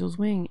like the angel's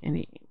wing.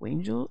 Any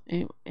angel?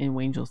 Any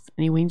angels?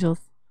 Any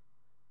angels?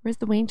 Where's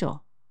the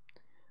angel?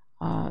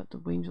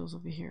 The angel's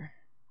over here.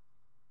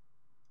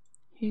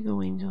 Here you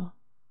go, angel.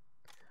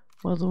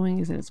 Well, the wing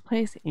is in its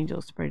place. The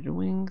angel spread her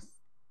wings.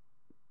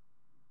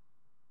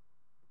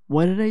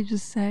 What did I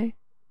just say?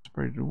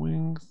 Spread your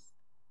wings.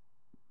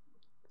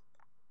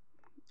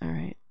 All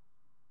right.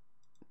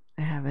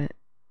 I have it.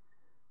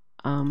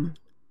 I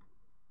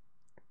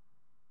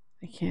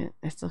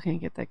still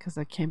can't get that because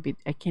I can't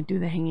do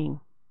the hanging.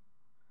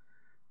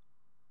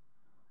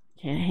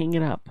 Can't hang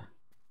it up.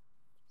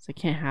 So I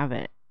can't have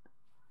it.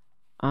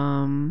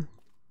 Do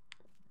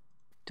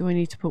I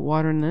need to put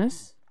water in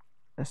this?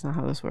 That's not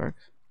how this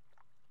works.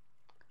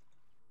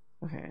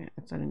 Okay,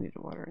 I thought I needed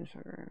water and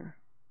sugar.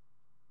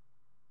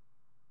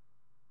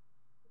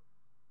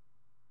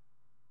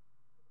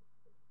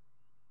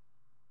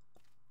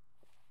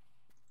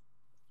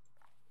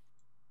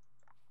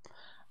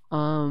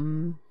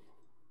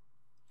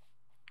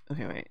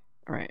 Okay, wait.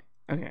 All right.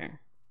 Okay.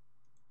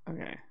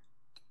 Okay.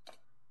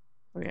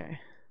 Okay.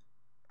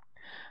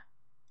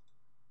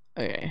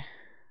 Okay.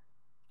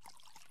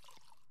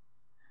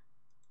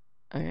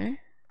 Okay.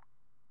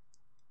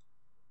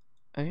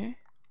 Okay.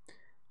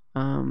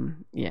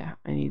 Yeah,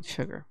 I need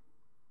sugar.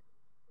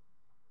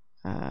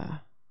 I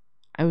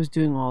was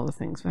doing all the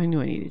things, but I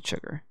knew I needed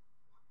sugar.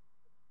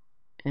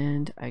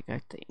 And I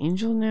got the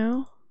angel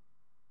now.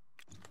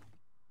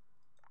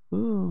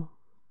 Ooh.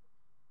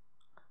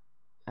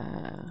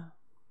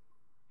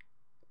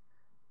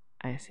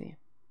 I see.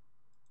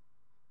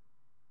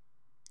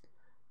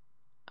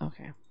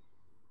 Okay.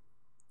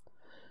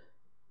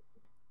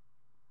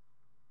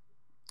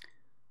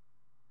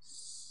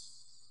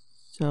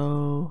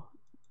 So,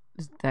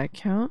 does that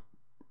count?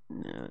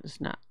 No,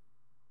 it's not.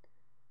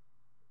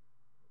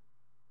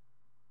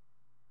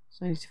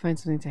 So I need to find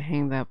something to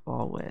hang that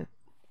ball with.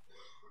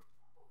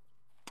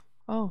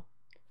 Oh,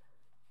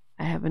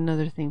 I have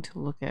another thing to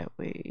look at.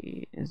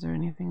 Wait, is there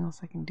anything else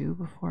I can do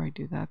before I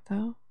do that,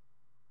 though?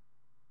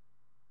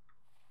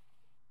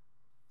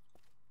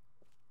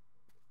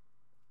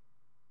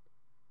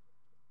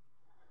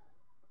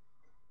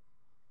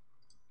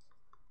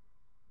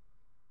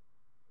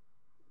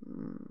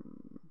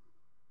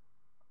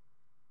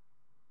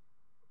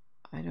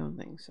 I don't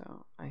think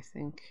so. I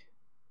think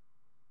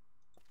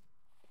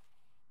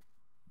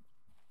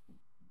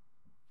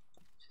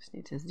just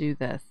need to do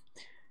this.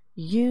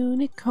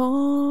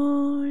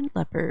 Unicorn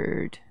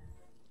leopard.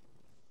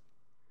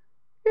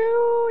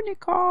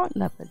 Unicorn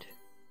leopard.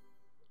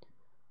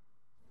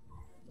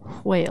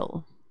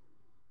 Whale.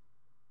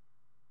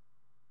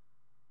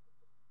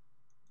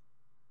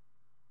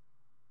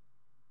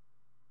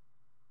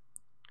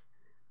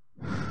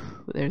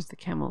 There's the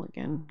camel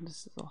again.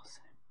 This is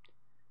awesome.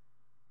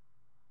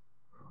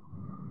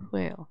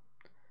 Whale.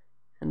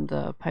 And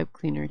the pipe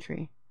cleaner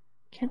tree.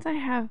 Can't I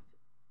have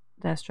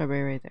that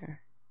strawberry right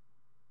there?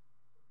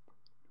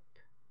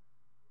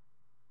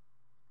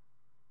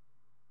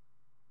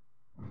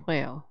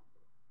 Whale.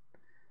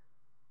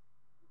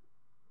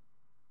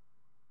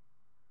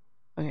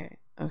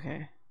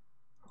 Okay.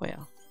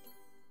 Whale.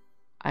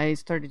 I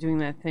started doing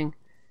that thing.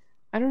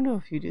 I don't know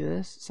if you do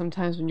this.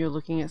 Sometimes when you're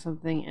looking at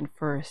something and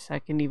for a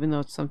second, even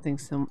though it's something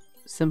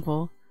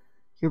simple,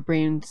 your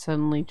brain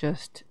suddenly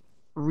just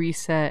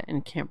reset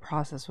and can't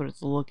process what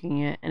it's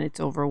looking at, and it's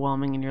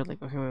overwhelming, and you're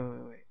like, okay,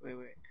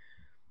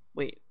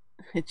 wait.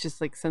 It's just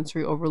like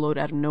sensory overload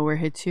out of nowhere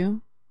hits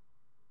you.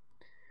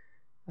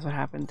 That's what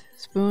happened.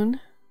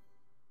 Spoon,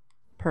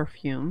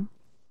 perfume.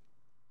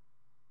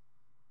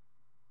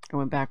 I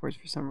went backwards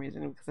for some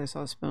reason because I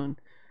saw a spoon.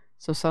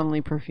 So suddenly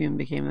perfume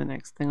became the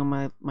next thing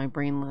on my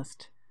brain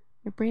list.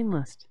 My brain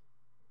list.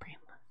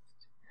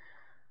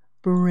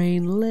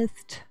 Brain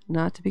list.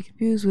 Not to be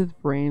confused with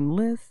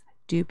brainless.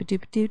 Doop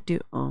doop doop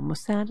doop.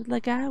 Almost sounded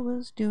like I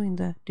was doing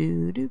the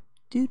doo doo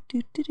doo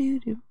doo doo doo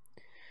doo.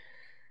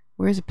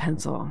 Where's a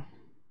pencil?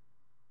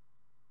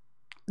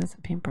 That's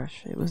a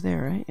paintbrush. It was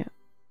there, right? Yeah.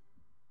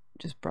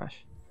 Just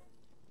brush.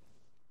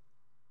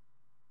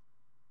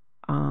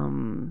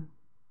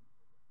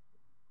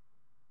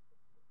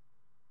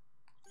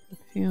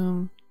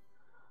 Perfume.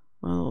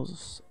 One of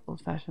those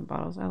old-fashioned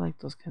bottles. I like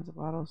those kinds of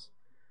bottles.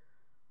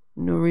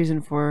 No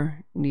reason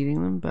for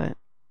needing them, but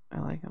I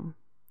like them.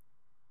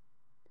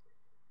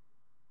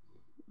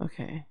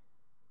 Okay.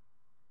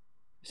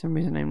 For some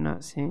reason, I'm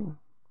not seeing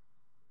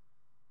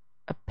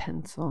a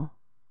pencil.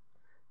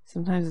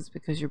 Sometimes it's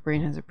because your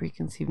brain has a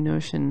preconceived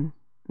notion,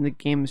 and the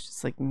game is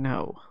just like,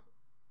 no.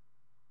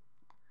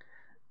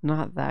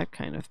 Not that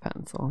kind of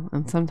pencil.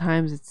 And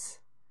sometimes it's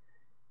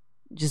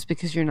just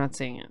because you're not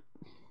seeing it.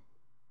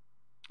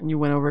 And you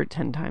went over it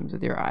 10 times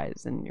with your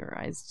eyes, and your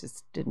eyes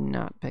just did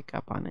not pick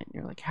up on it. And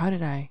you're like, how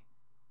did I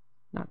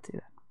not see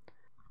that?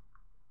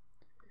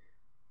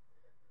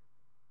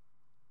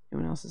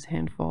 Anyone else's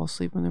hand fall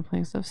asleep when they're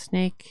playing stuff?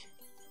 Snake.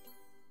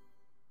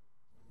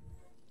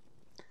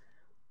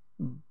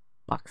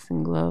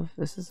 Boxing glove.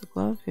 This is a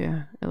glove?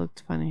 Yeah, it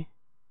looked funny.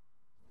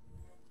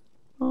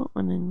 Oh,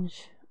 1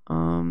 inch.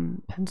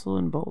 Pencil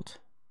and bolt.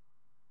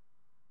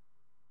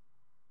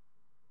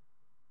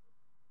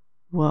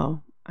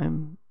 Whoa,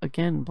 I'm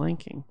again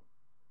blanking.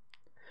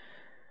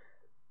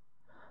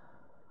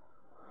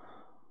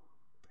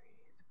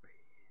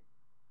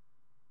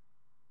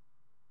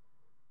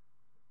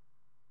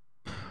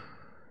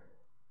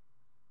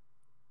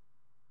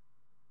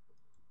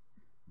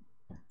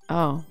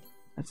 Oh,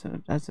 that's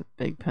a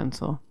big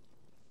pencil.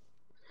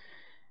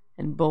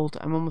 And bolt,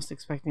 I'm almost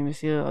expecting to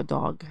see a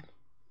dog.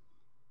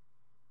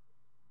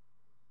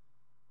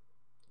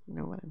 You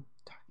know what I'm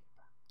talking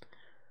about.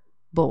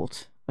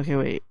 Bolt. Okay,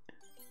 wait.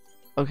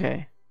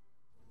 Okay.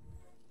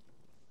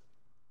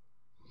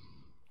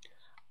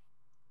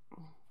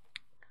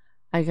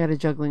 I got a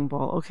juggling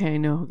ball. Okay, I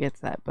know who gets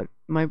that, but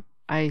when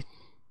I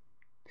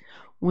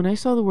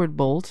saw the word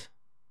bolt,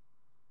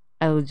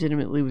 I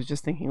legitimately was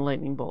just thinking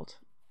lightning bolt.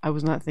 I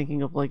was not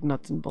thinking of like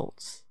nuts and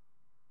bolts.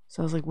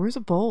 So I was like, where's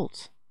a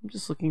bolt? I'm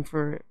just looking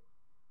for.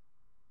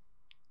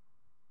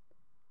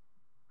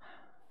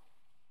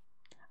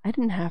 I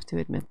didn't have to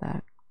admit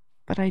that,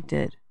 but I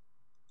did.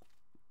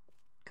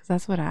 Because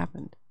that's what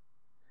happened.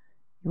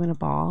 You want a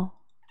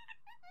ball?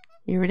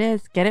 Here it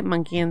is. Get it,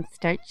 monkey, and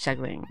start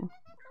juggling.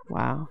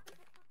 Wow.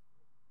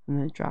 And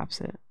then it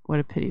drops it. What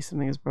a pity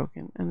something is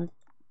broken. And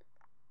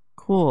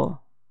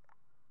cool.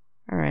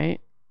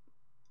 Alright.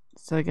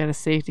 So I got a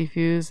safety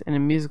fuse and a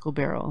musical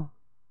barrel.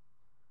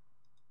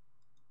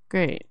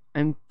 Great.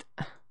 I'm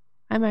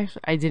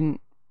actually I didn't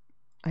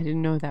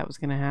know that was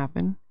gonna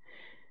happen.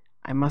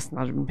 I must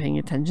not have been paying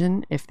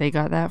attention if they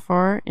got that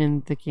far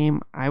in the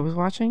game I was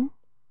watching.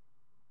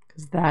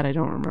 Because that I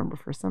don't remember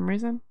for some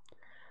reason.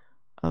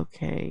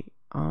 Okay,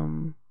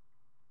 you're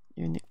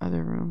in the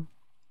other room.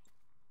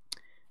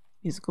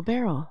 Musical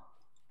barrel.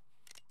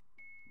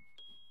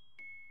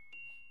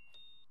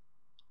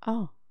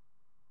 Oh.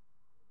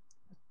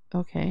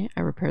 Okay, I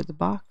repaired the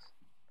box.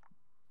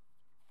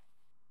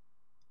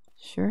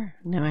 Sure,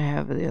 now I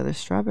have the other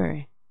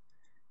strawberry.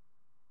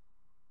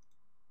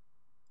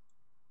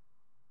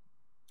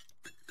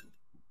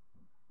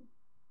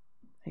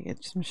 I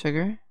get some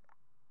sugar.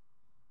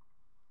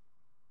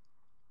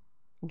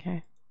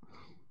 Okay.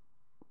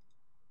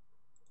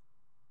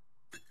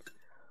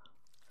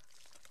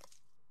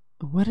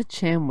 What a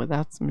jam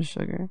without some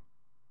sugar.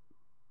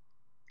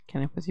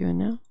 Can I put you in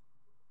now?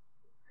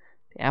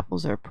 The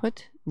apples are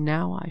put.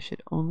 Now I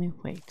should only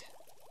wait.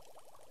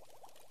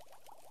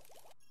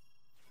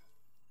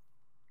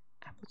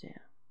 Apple jam.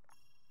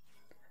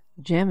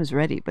 Jam is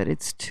ready, but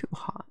it's too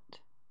hot.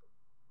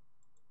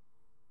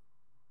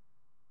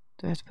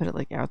 Do I have to put it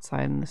like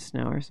outside in the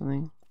snow or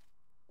something?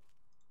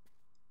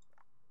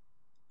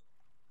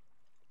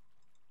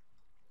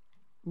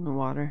 In the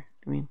water?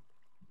 I mean,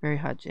 very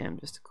hot jam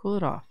just to cool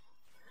it off.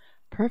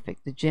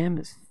 Perfect. The jam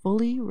is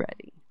fully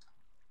ready.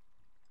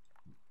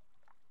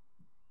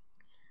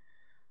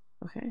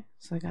 Okay,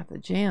 so I got the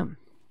jam.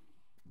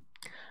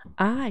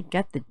 I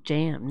got the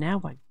jam.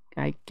 Now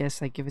I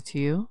guess I give it to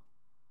you.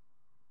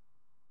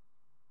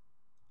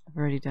 I've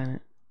already done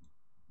it.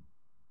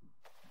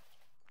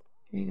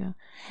 Here you go.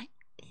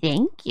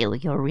 Thank you.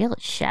 You're a real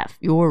chef.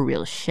 You're a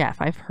real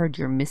chef. I've heard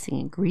you're missing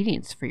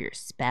ingredients for your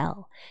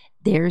spell.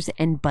 There's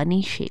an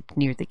bunny shape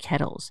near the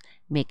kettles.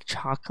 Make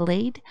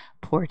chocolate,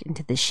 pour it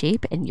into the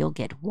shape, and you'll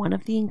get one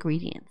of the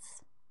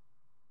ingredients.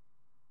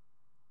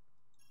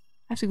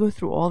 I have to go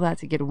through all that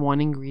to get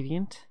one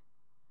ingredient.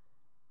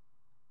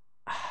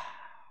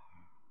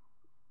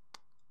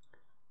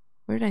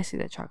 Where did I see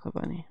that chocolate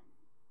bunny?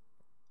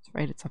 It's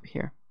right, it's up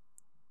here.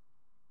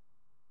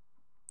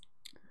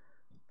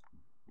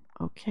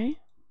 Okay.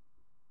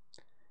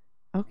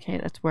 Okay,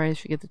 that's where I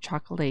should get the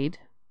chocolate.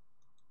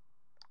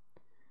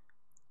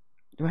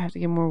 Do I have to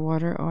get more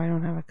water? Oh, I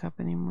don't have a cup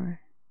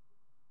anymore.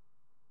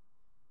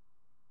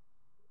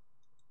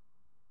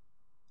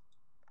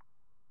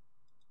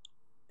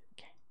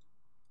 Okay.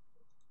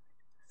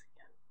 This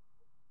again.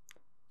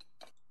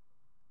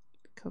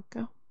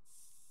 Cocoa.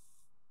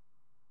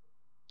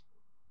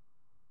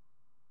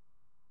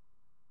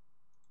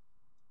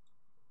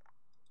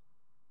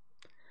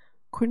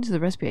 According to the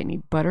recipe, I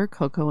need butter,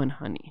 cocoa, and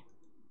honey.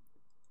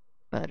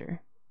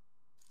 Butter.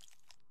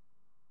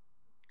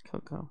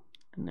 Cocoa.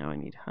 And now I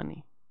need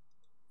honey.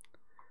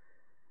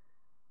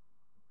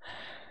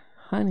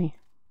 Honey.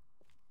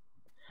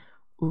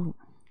 Ooh.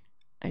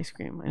 Ice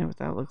cream. I know what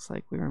that looks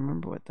like. We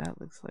remember what that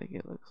looks like.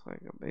 It looks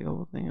like a big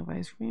old thing of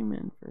ice cream,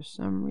 and for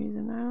some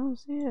reason I don't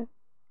see it.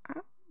 I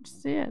don't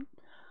see it.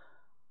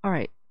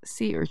 Alright.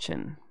 Sea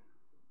urchin.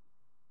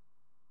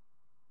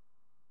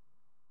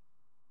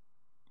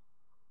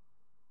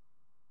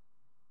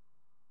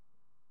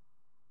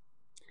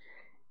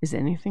 Is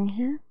anything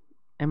here?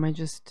 Am I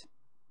just...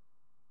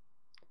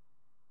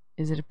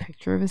 Is it a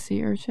picture of a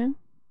sea urchin?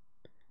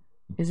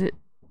 Is it...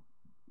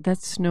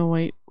 That's Snow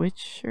White Witch?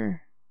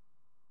 Sure.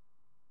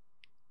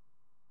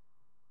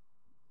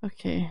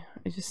 Okay,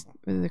 I just...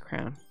 With the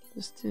crown.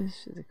 Just do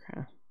the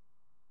crown.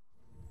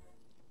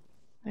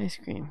 Ice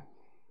cream.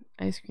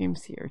 Ice cream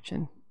sea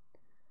urchin.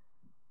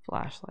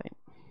 Flashlight.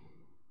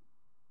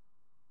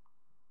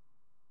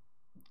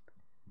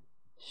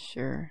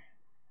 Sure.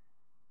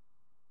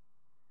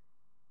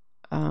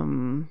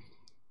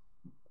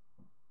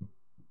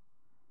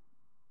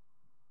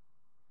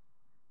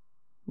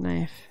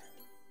 Knife.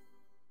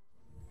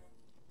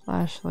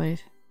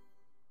 Flashlight.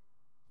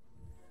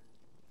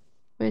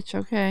 Which,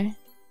 okay.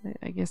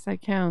 I guess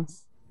that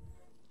counts.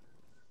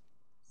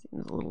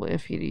 Seems a little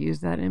iffy to use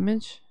that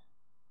image.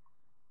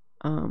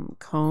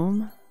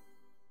 Comb.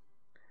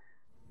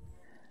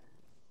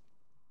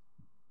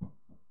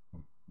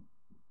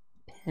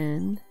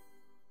 Pen.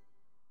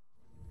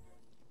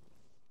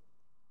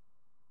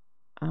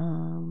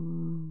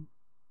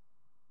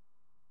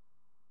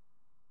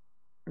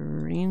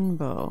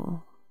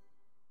 Rainbow.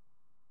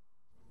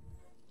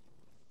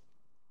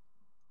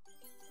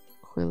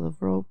 Coil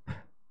of rope.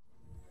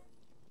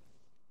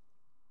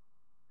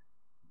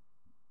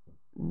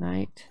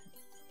 Night.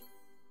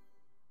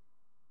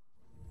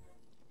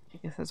 I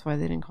guess that's why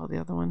they didn't call the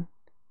other one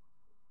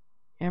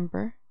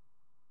Amber.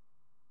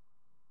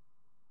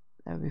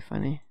 That would be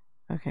funny.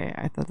 Okay,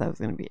 I thought that was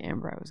going to be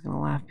Amber. I was going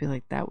to laugh, be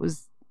like, that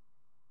was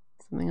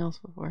something else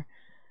before.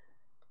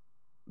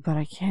 But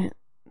I can't.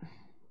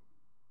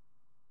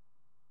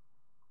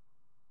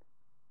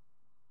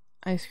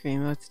 Ice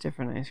cream. Oh, it's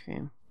different ice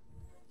cream.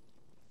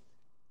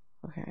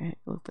 Okay, it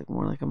looked like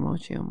more like a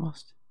mochi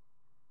almost.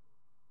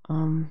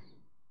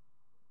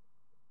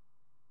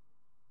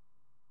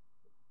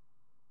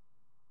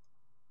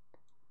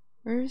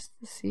 Where's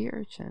the sea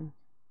urchin?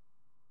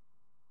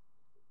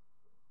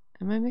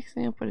 Am I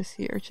mixing up what a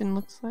sea urchin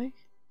looks like?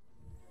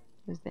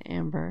 There's the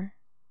amber.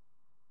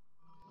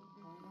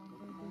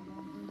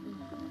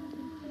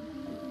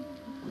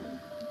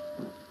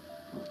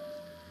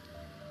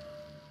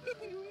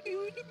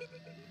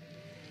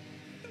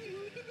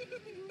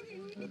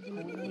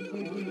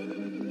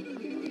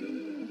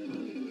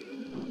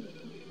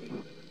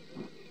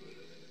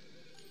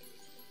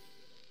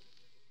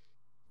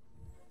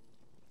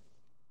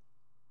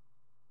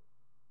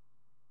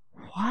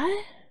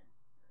 What?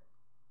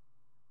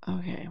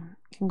 Okay.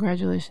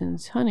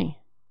 Congratulations, honey.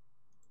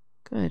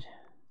 Good.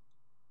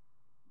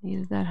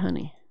 Needed that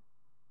honey.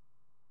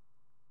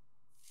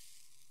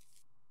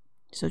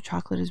 So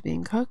chocolate is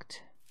being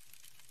cooked.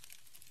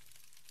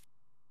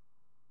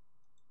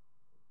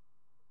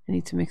 I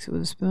need to mix it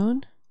with a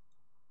spoon.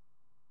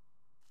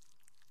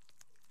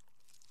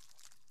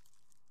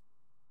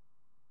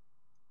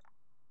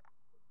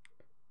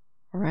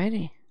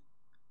 Alrighty.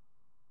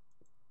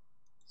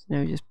 So now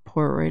we just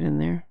pour it right in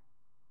there.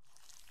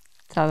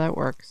 That's how that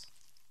works.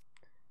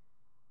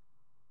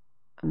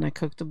 And I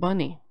cooked a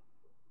bunny.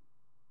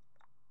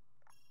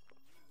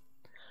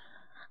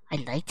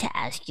 I'd like to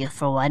ask you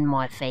for one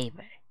more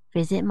favor.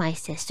 Visit my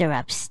sister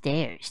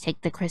upstairs.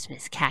 Take the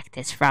Christmas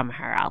cactus from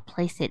her. I'll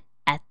place it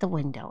at the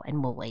window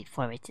and we'll wait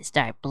for it to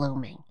start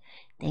blooming.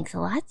 Thanks a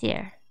lot,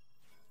 dear.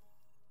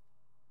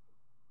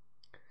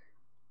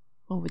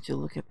 Oh, would you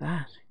look at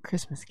that?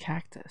 Christmas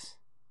cactus.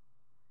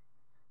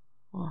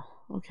 Well,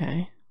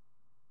 okay.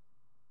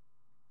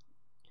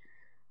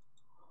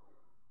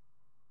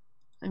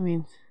 I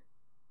mean,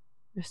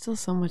 there's still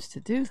so much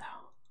to do, though.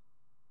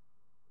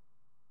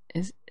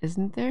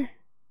 Isn't there?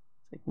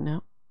 It's like,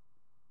 no.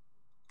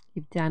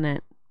 You've done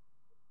it.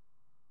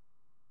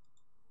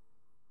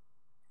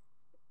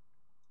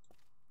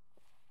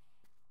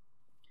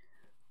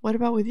 What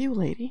about with you,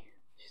 lady?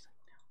 She's like,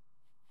 no.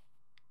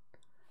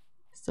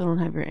 Still don't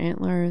have your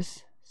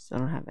antlers. Still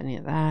don't have any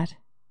of that.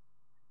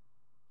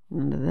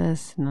 None of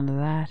this, none of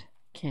that.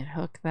 Can't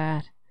hook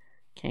that.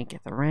 Can't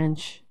get the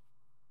wrench.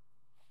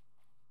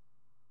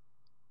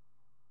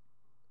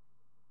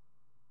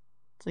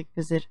 It's like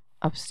visit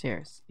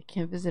upstairs. You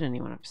can't visit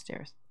anyone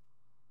upstairs.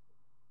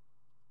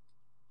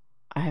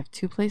 I have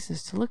 2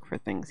 places to look for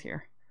things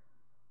here.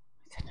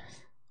 My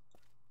goodness.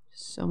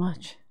 So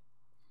much.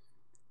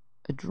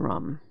 A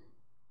drum.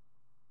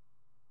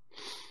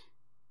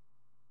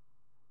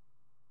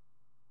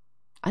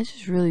 I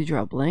just really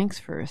draw blanks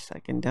for a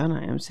second, don't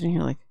I? I'm sitting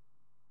here like,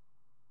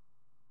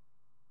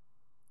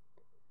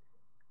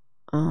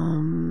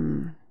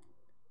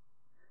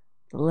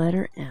 the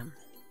letter M.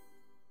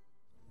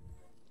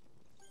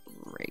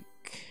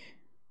 Rake.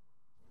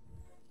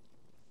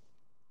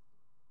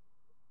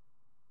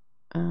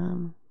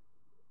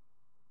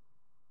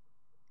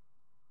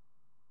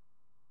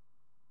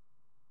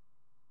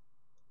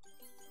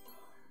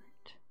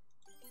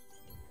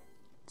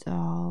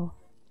 Doll.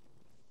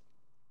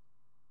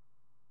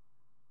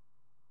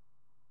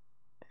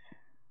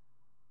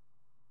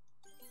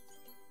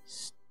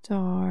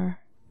 Star.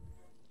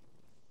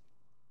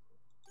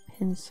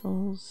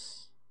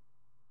 Pencils.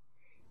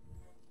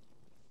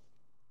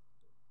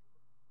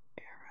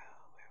 Arrow.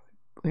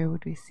 Where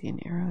would we see an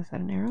arrow? Is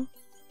that an arrow?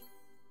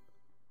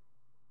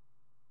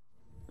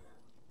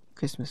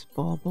 Christmas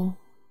bauble.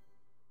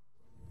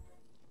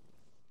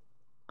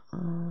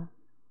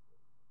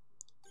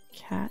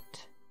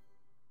 Cat.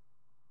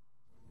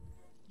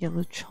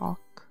 Yellow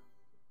chalk.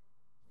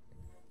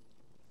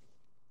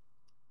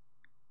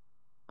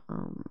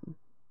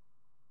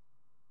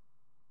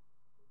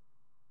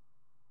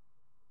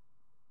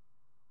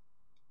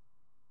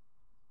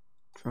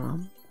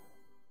 Drum.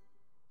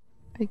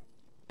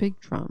 Big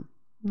drum,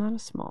 not a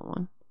small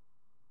one.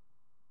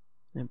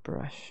 And a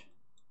brush.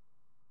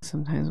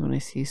 Sometimes when I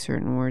see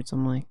certain words,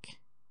 I'm like,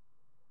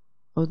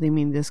 oh, they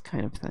mean this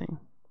kind of thing.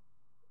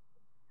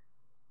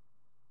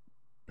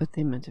 But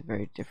they meant a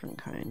very different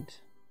kind.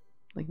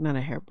 Like not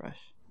a hairbrush,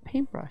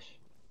 paintbrush.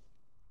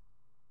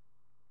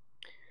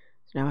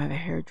 So now I have a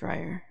hair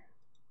dryer.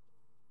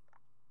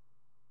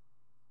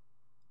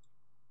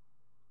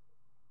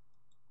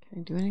 Can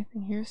I do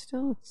anything here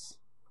still? Let's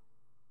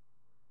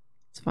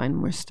find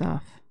more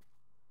stuff.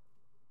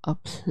 A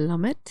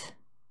plummet?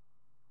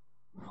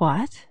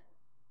 What?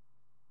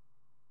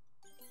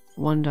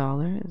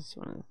 $1 is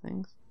one of the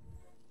things.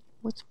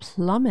 What's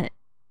plummet?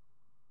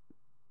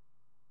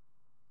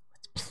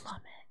 What's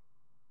plummet?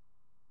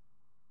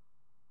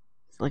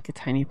 Is it like a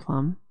tiny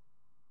plum?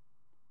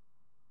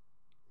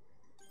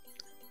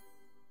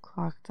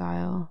 Clock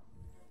dial.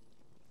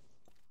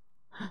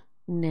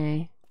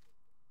 Nay.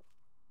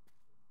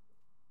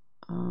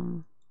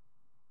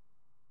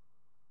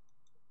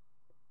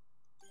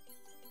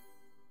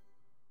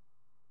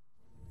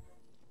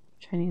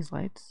 Chinese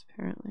lights,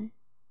 apparently.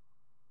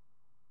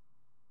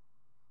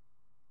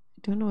 I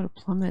don't know what a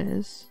plummet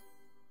is.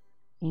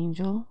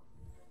 Angel.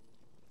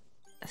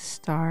 A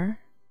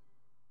star.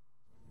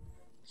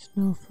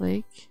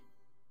 Snowflake.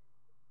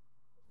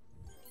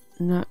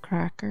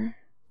 Nutcracker.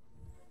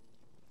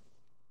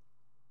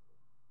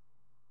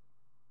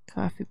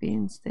 Coffee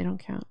beans, they don't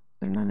count.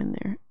 They're not in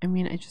there. I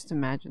mean, I just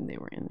imagined they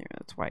were in there.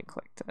 That's why I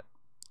clicked it.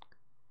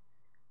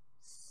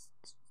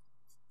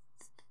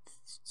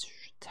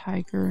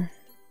 Tiger.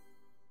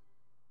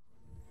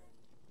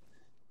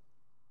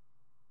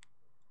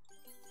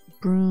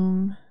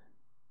 Broom.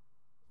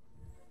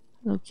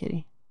 Hello,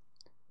 kitty.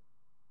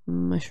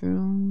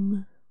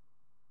 Mushroom.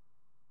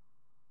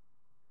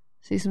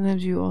 See,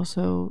 sometimes you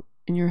also,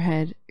 in your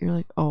head, you're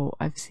like, oh,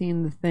 I've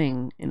seen the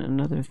thing in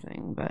another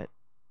thing, but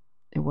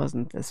it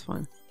wasn't this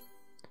one.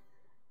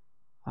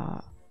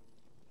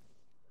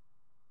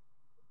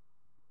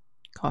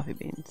 Coffee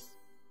beans.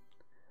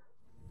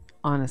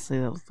 Honestly,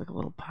 that looks like a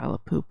little pile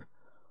of poop.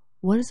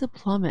 What is a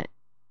plummet?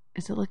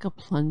 Is it like a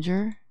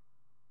plunger?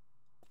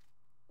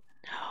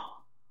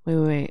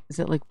 No. Wait. Is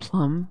it like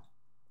plum?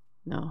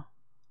 No.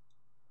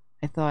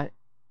 I thought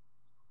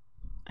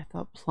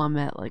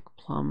plummet, like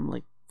plum,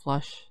 like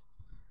flush.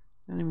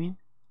 You know what I mean?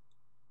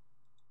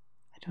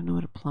 I don't know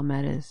what a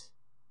plummet is.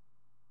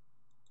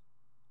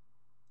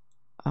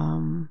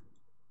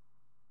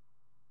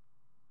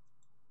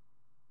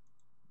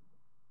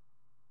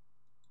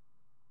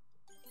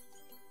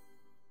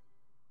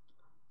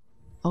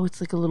 Oh,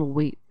 it's like a little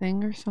weight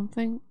thing or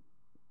something.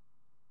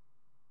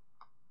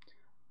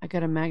 I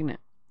got a magnet.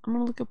 I'm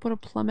gonna look up what a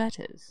plummet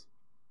is.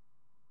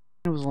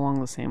 It was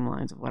along the same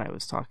lines of what I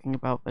was talking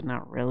about, but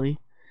not really.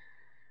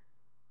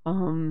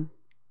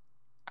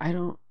 I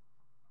don't.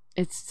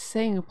 It's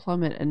saying a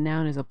plummet. A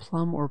noun is a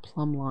plumb or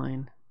plumb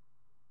line.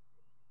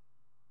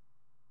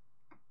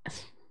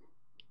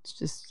 It's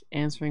just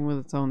answering with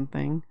its own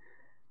thing.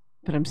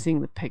 But I'm seeing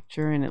the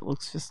picture and it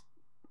looks just.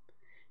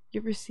 You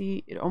ever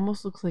see? It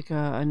almost looks like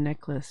a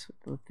necklace with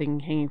the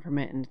thing hanging from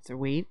it, and it's a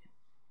weight.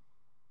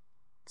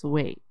 It's a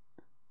weight,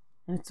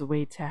 and it's a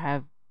way to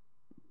have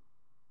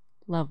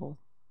level.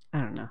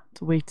 I don't know.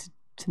 It's a way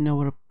to know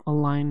what a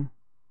line.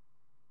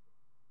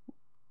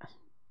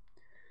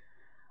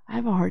 I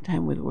have a hard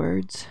time with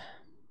words,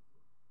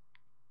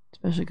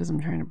 especially because I'm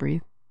trying to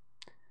breathe.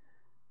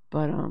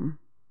 But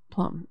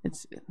plum.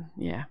 It's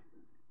yeah.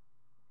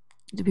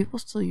 Do people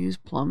still use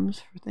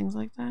plums for things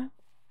like that?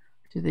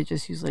 Or do they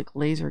just use like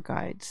laser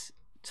guides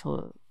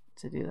to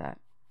do that?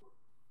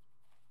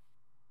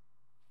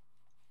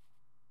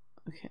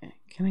 Okay,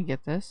 can I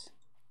get this?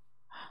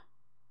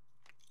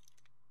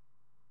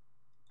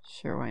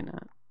 Sure, why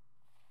not?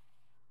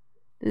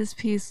 This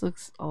piece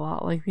looks a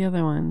lot like the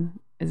other one.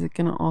 Is it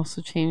gonna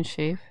also change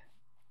shape?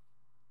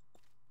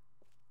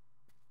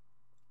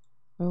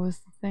 Where was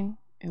the thing?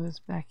 It was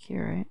back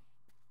here, right?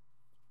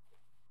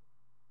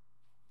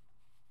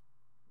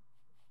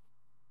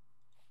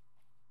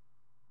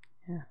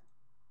 Yeah.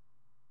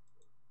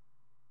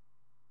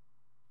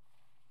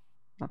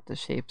 Not the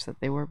shapes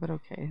that they were, but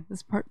okay.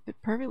 This part fit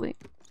perfectly.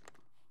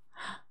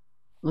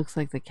 Looks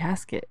like the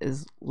casket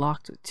is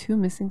locked with 2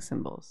 missing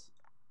symbols.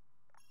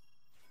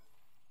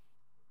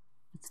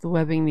 It's the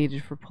webbing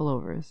needed for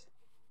pullovers.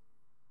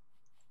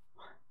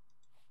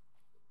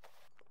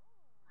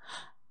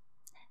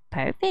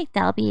 Perfect.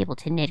 I'll be able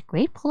to knit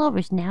great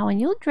pullovers now, and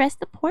you'll dress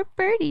the poor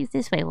birdies.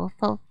 This way we'll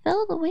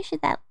fulfill the wish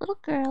of that little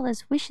girl,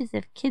 as wishes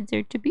of kids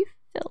are to be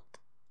fulfilled.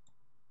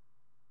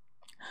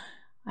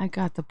 I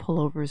got the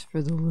pullovers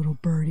for the little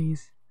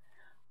birdies.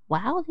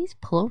 Wow, these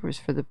pullovers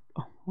for the...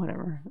 Oh,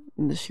 whatever.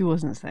 She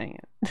wasn't saying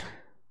it.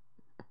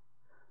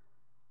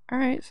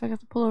 Alright, so I got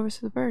the pullovers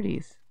for the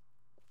birdies.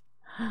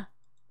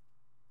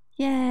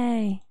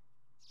 Yay!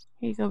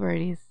 Here you go,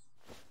 birdies.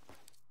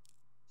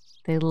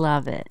 They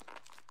love it.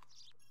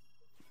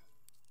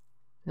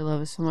 They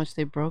love it so much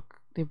they broke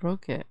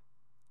it.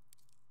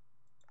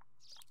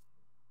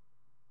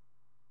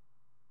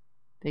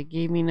 They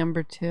gave me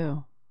number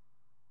 2.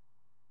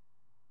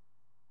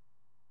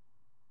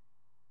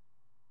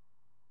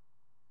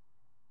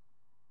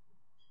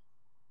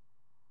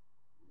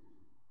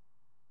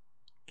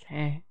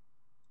 Okay.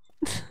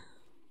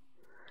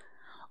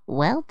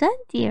 Well done,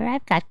 dear.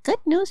 I've got good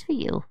news for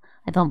you.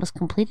 I've almost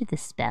completed the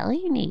spell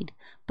you need,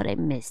 but I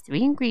missed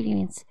 3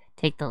 ingredients.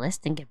 Take the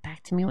list and get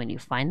back to me when you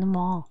find them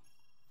all.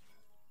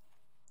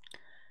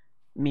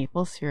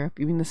 Maple syrup.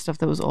 You mean the stuff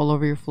that was all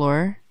over your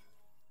floor?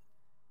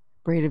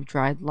 Braid of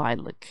dried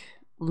lilac.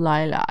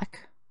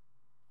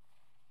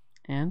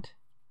 And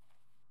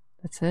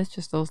that's it?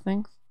 Just those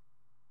things?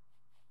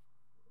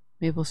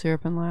 Maple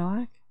syrup and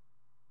lilac?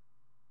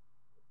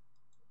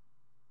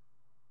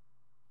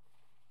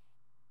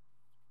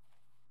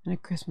 And a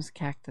Christmas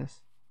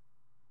cactus.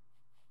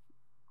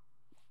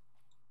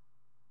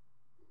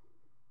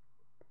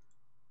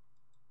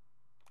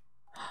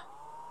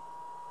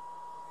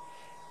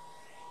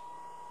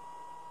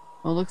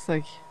 Well, it looks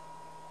like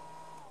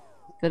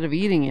instead of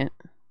eating it,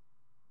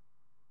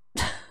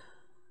 instead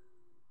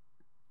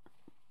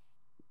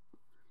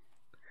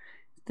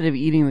of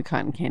eating the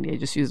cotton candy, I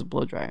just used a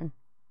blow dryer.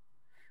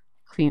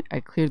 I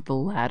cleared the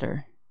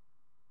ladder.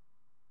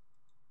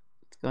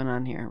 What's going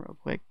on here, real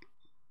quick?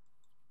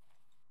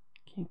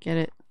 Can't get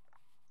it.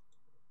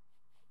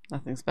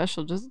 Nothing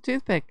special, just a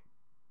toothpick.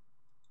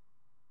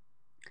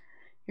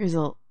 Here's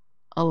a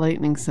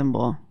lightning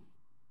symbol.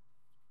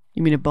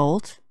 You mean a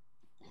bolt?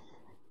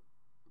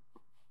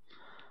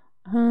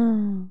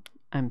 I'm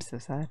so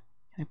sad.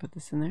 Can I put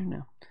this in there?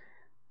 No.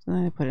 So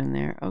then I put it in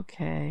there.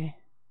 Okay.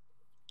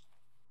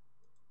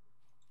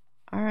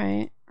 All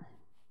right.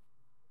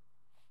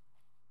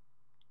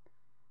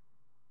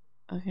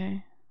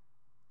 Okay.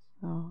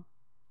 So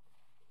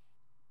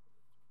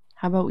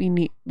how about we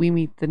meet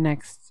the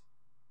next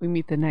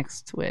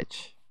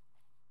switch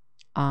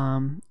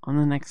on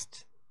the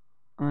next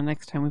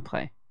time we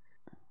play.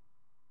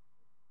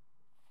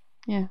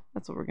 Yeah,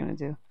 that's what we're gonna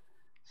do.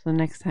 So the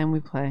next time we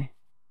play,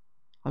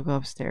 I'll go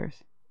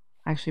upstairs.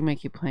 I actually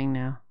make you playing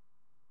now,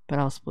 but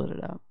I'll split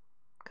it up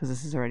because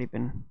this has already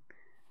been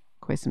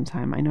quite some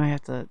time. I know I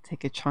have to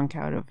take a chunk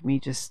out of me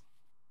just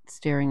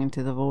staring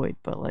into the void,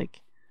 but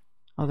like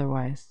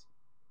otherwise,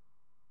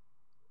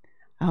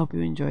 I hope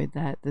you enjoyed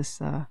that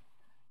this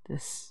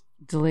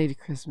delayed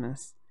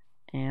Christmas,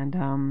 and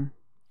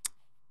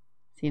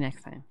see you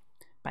next time.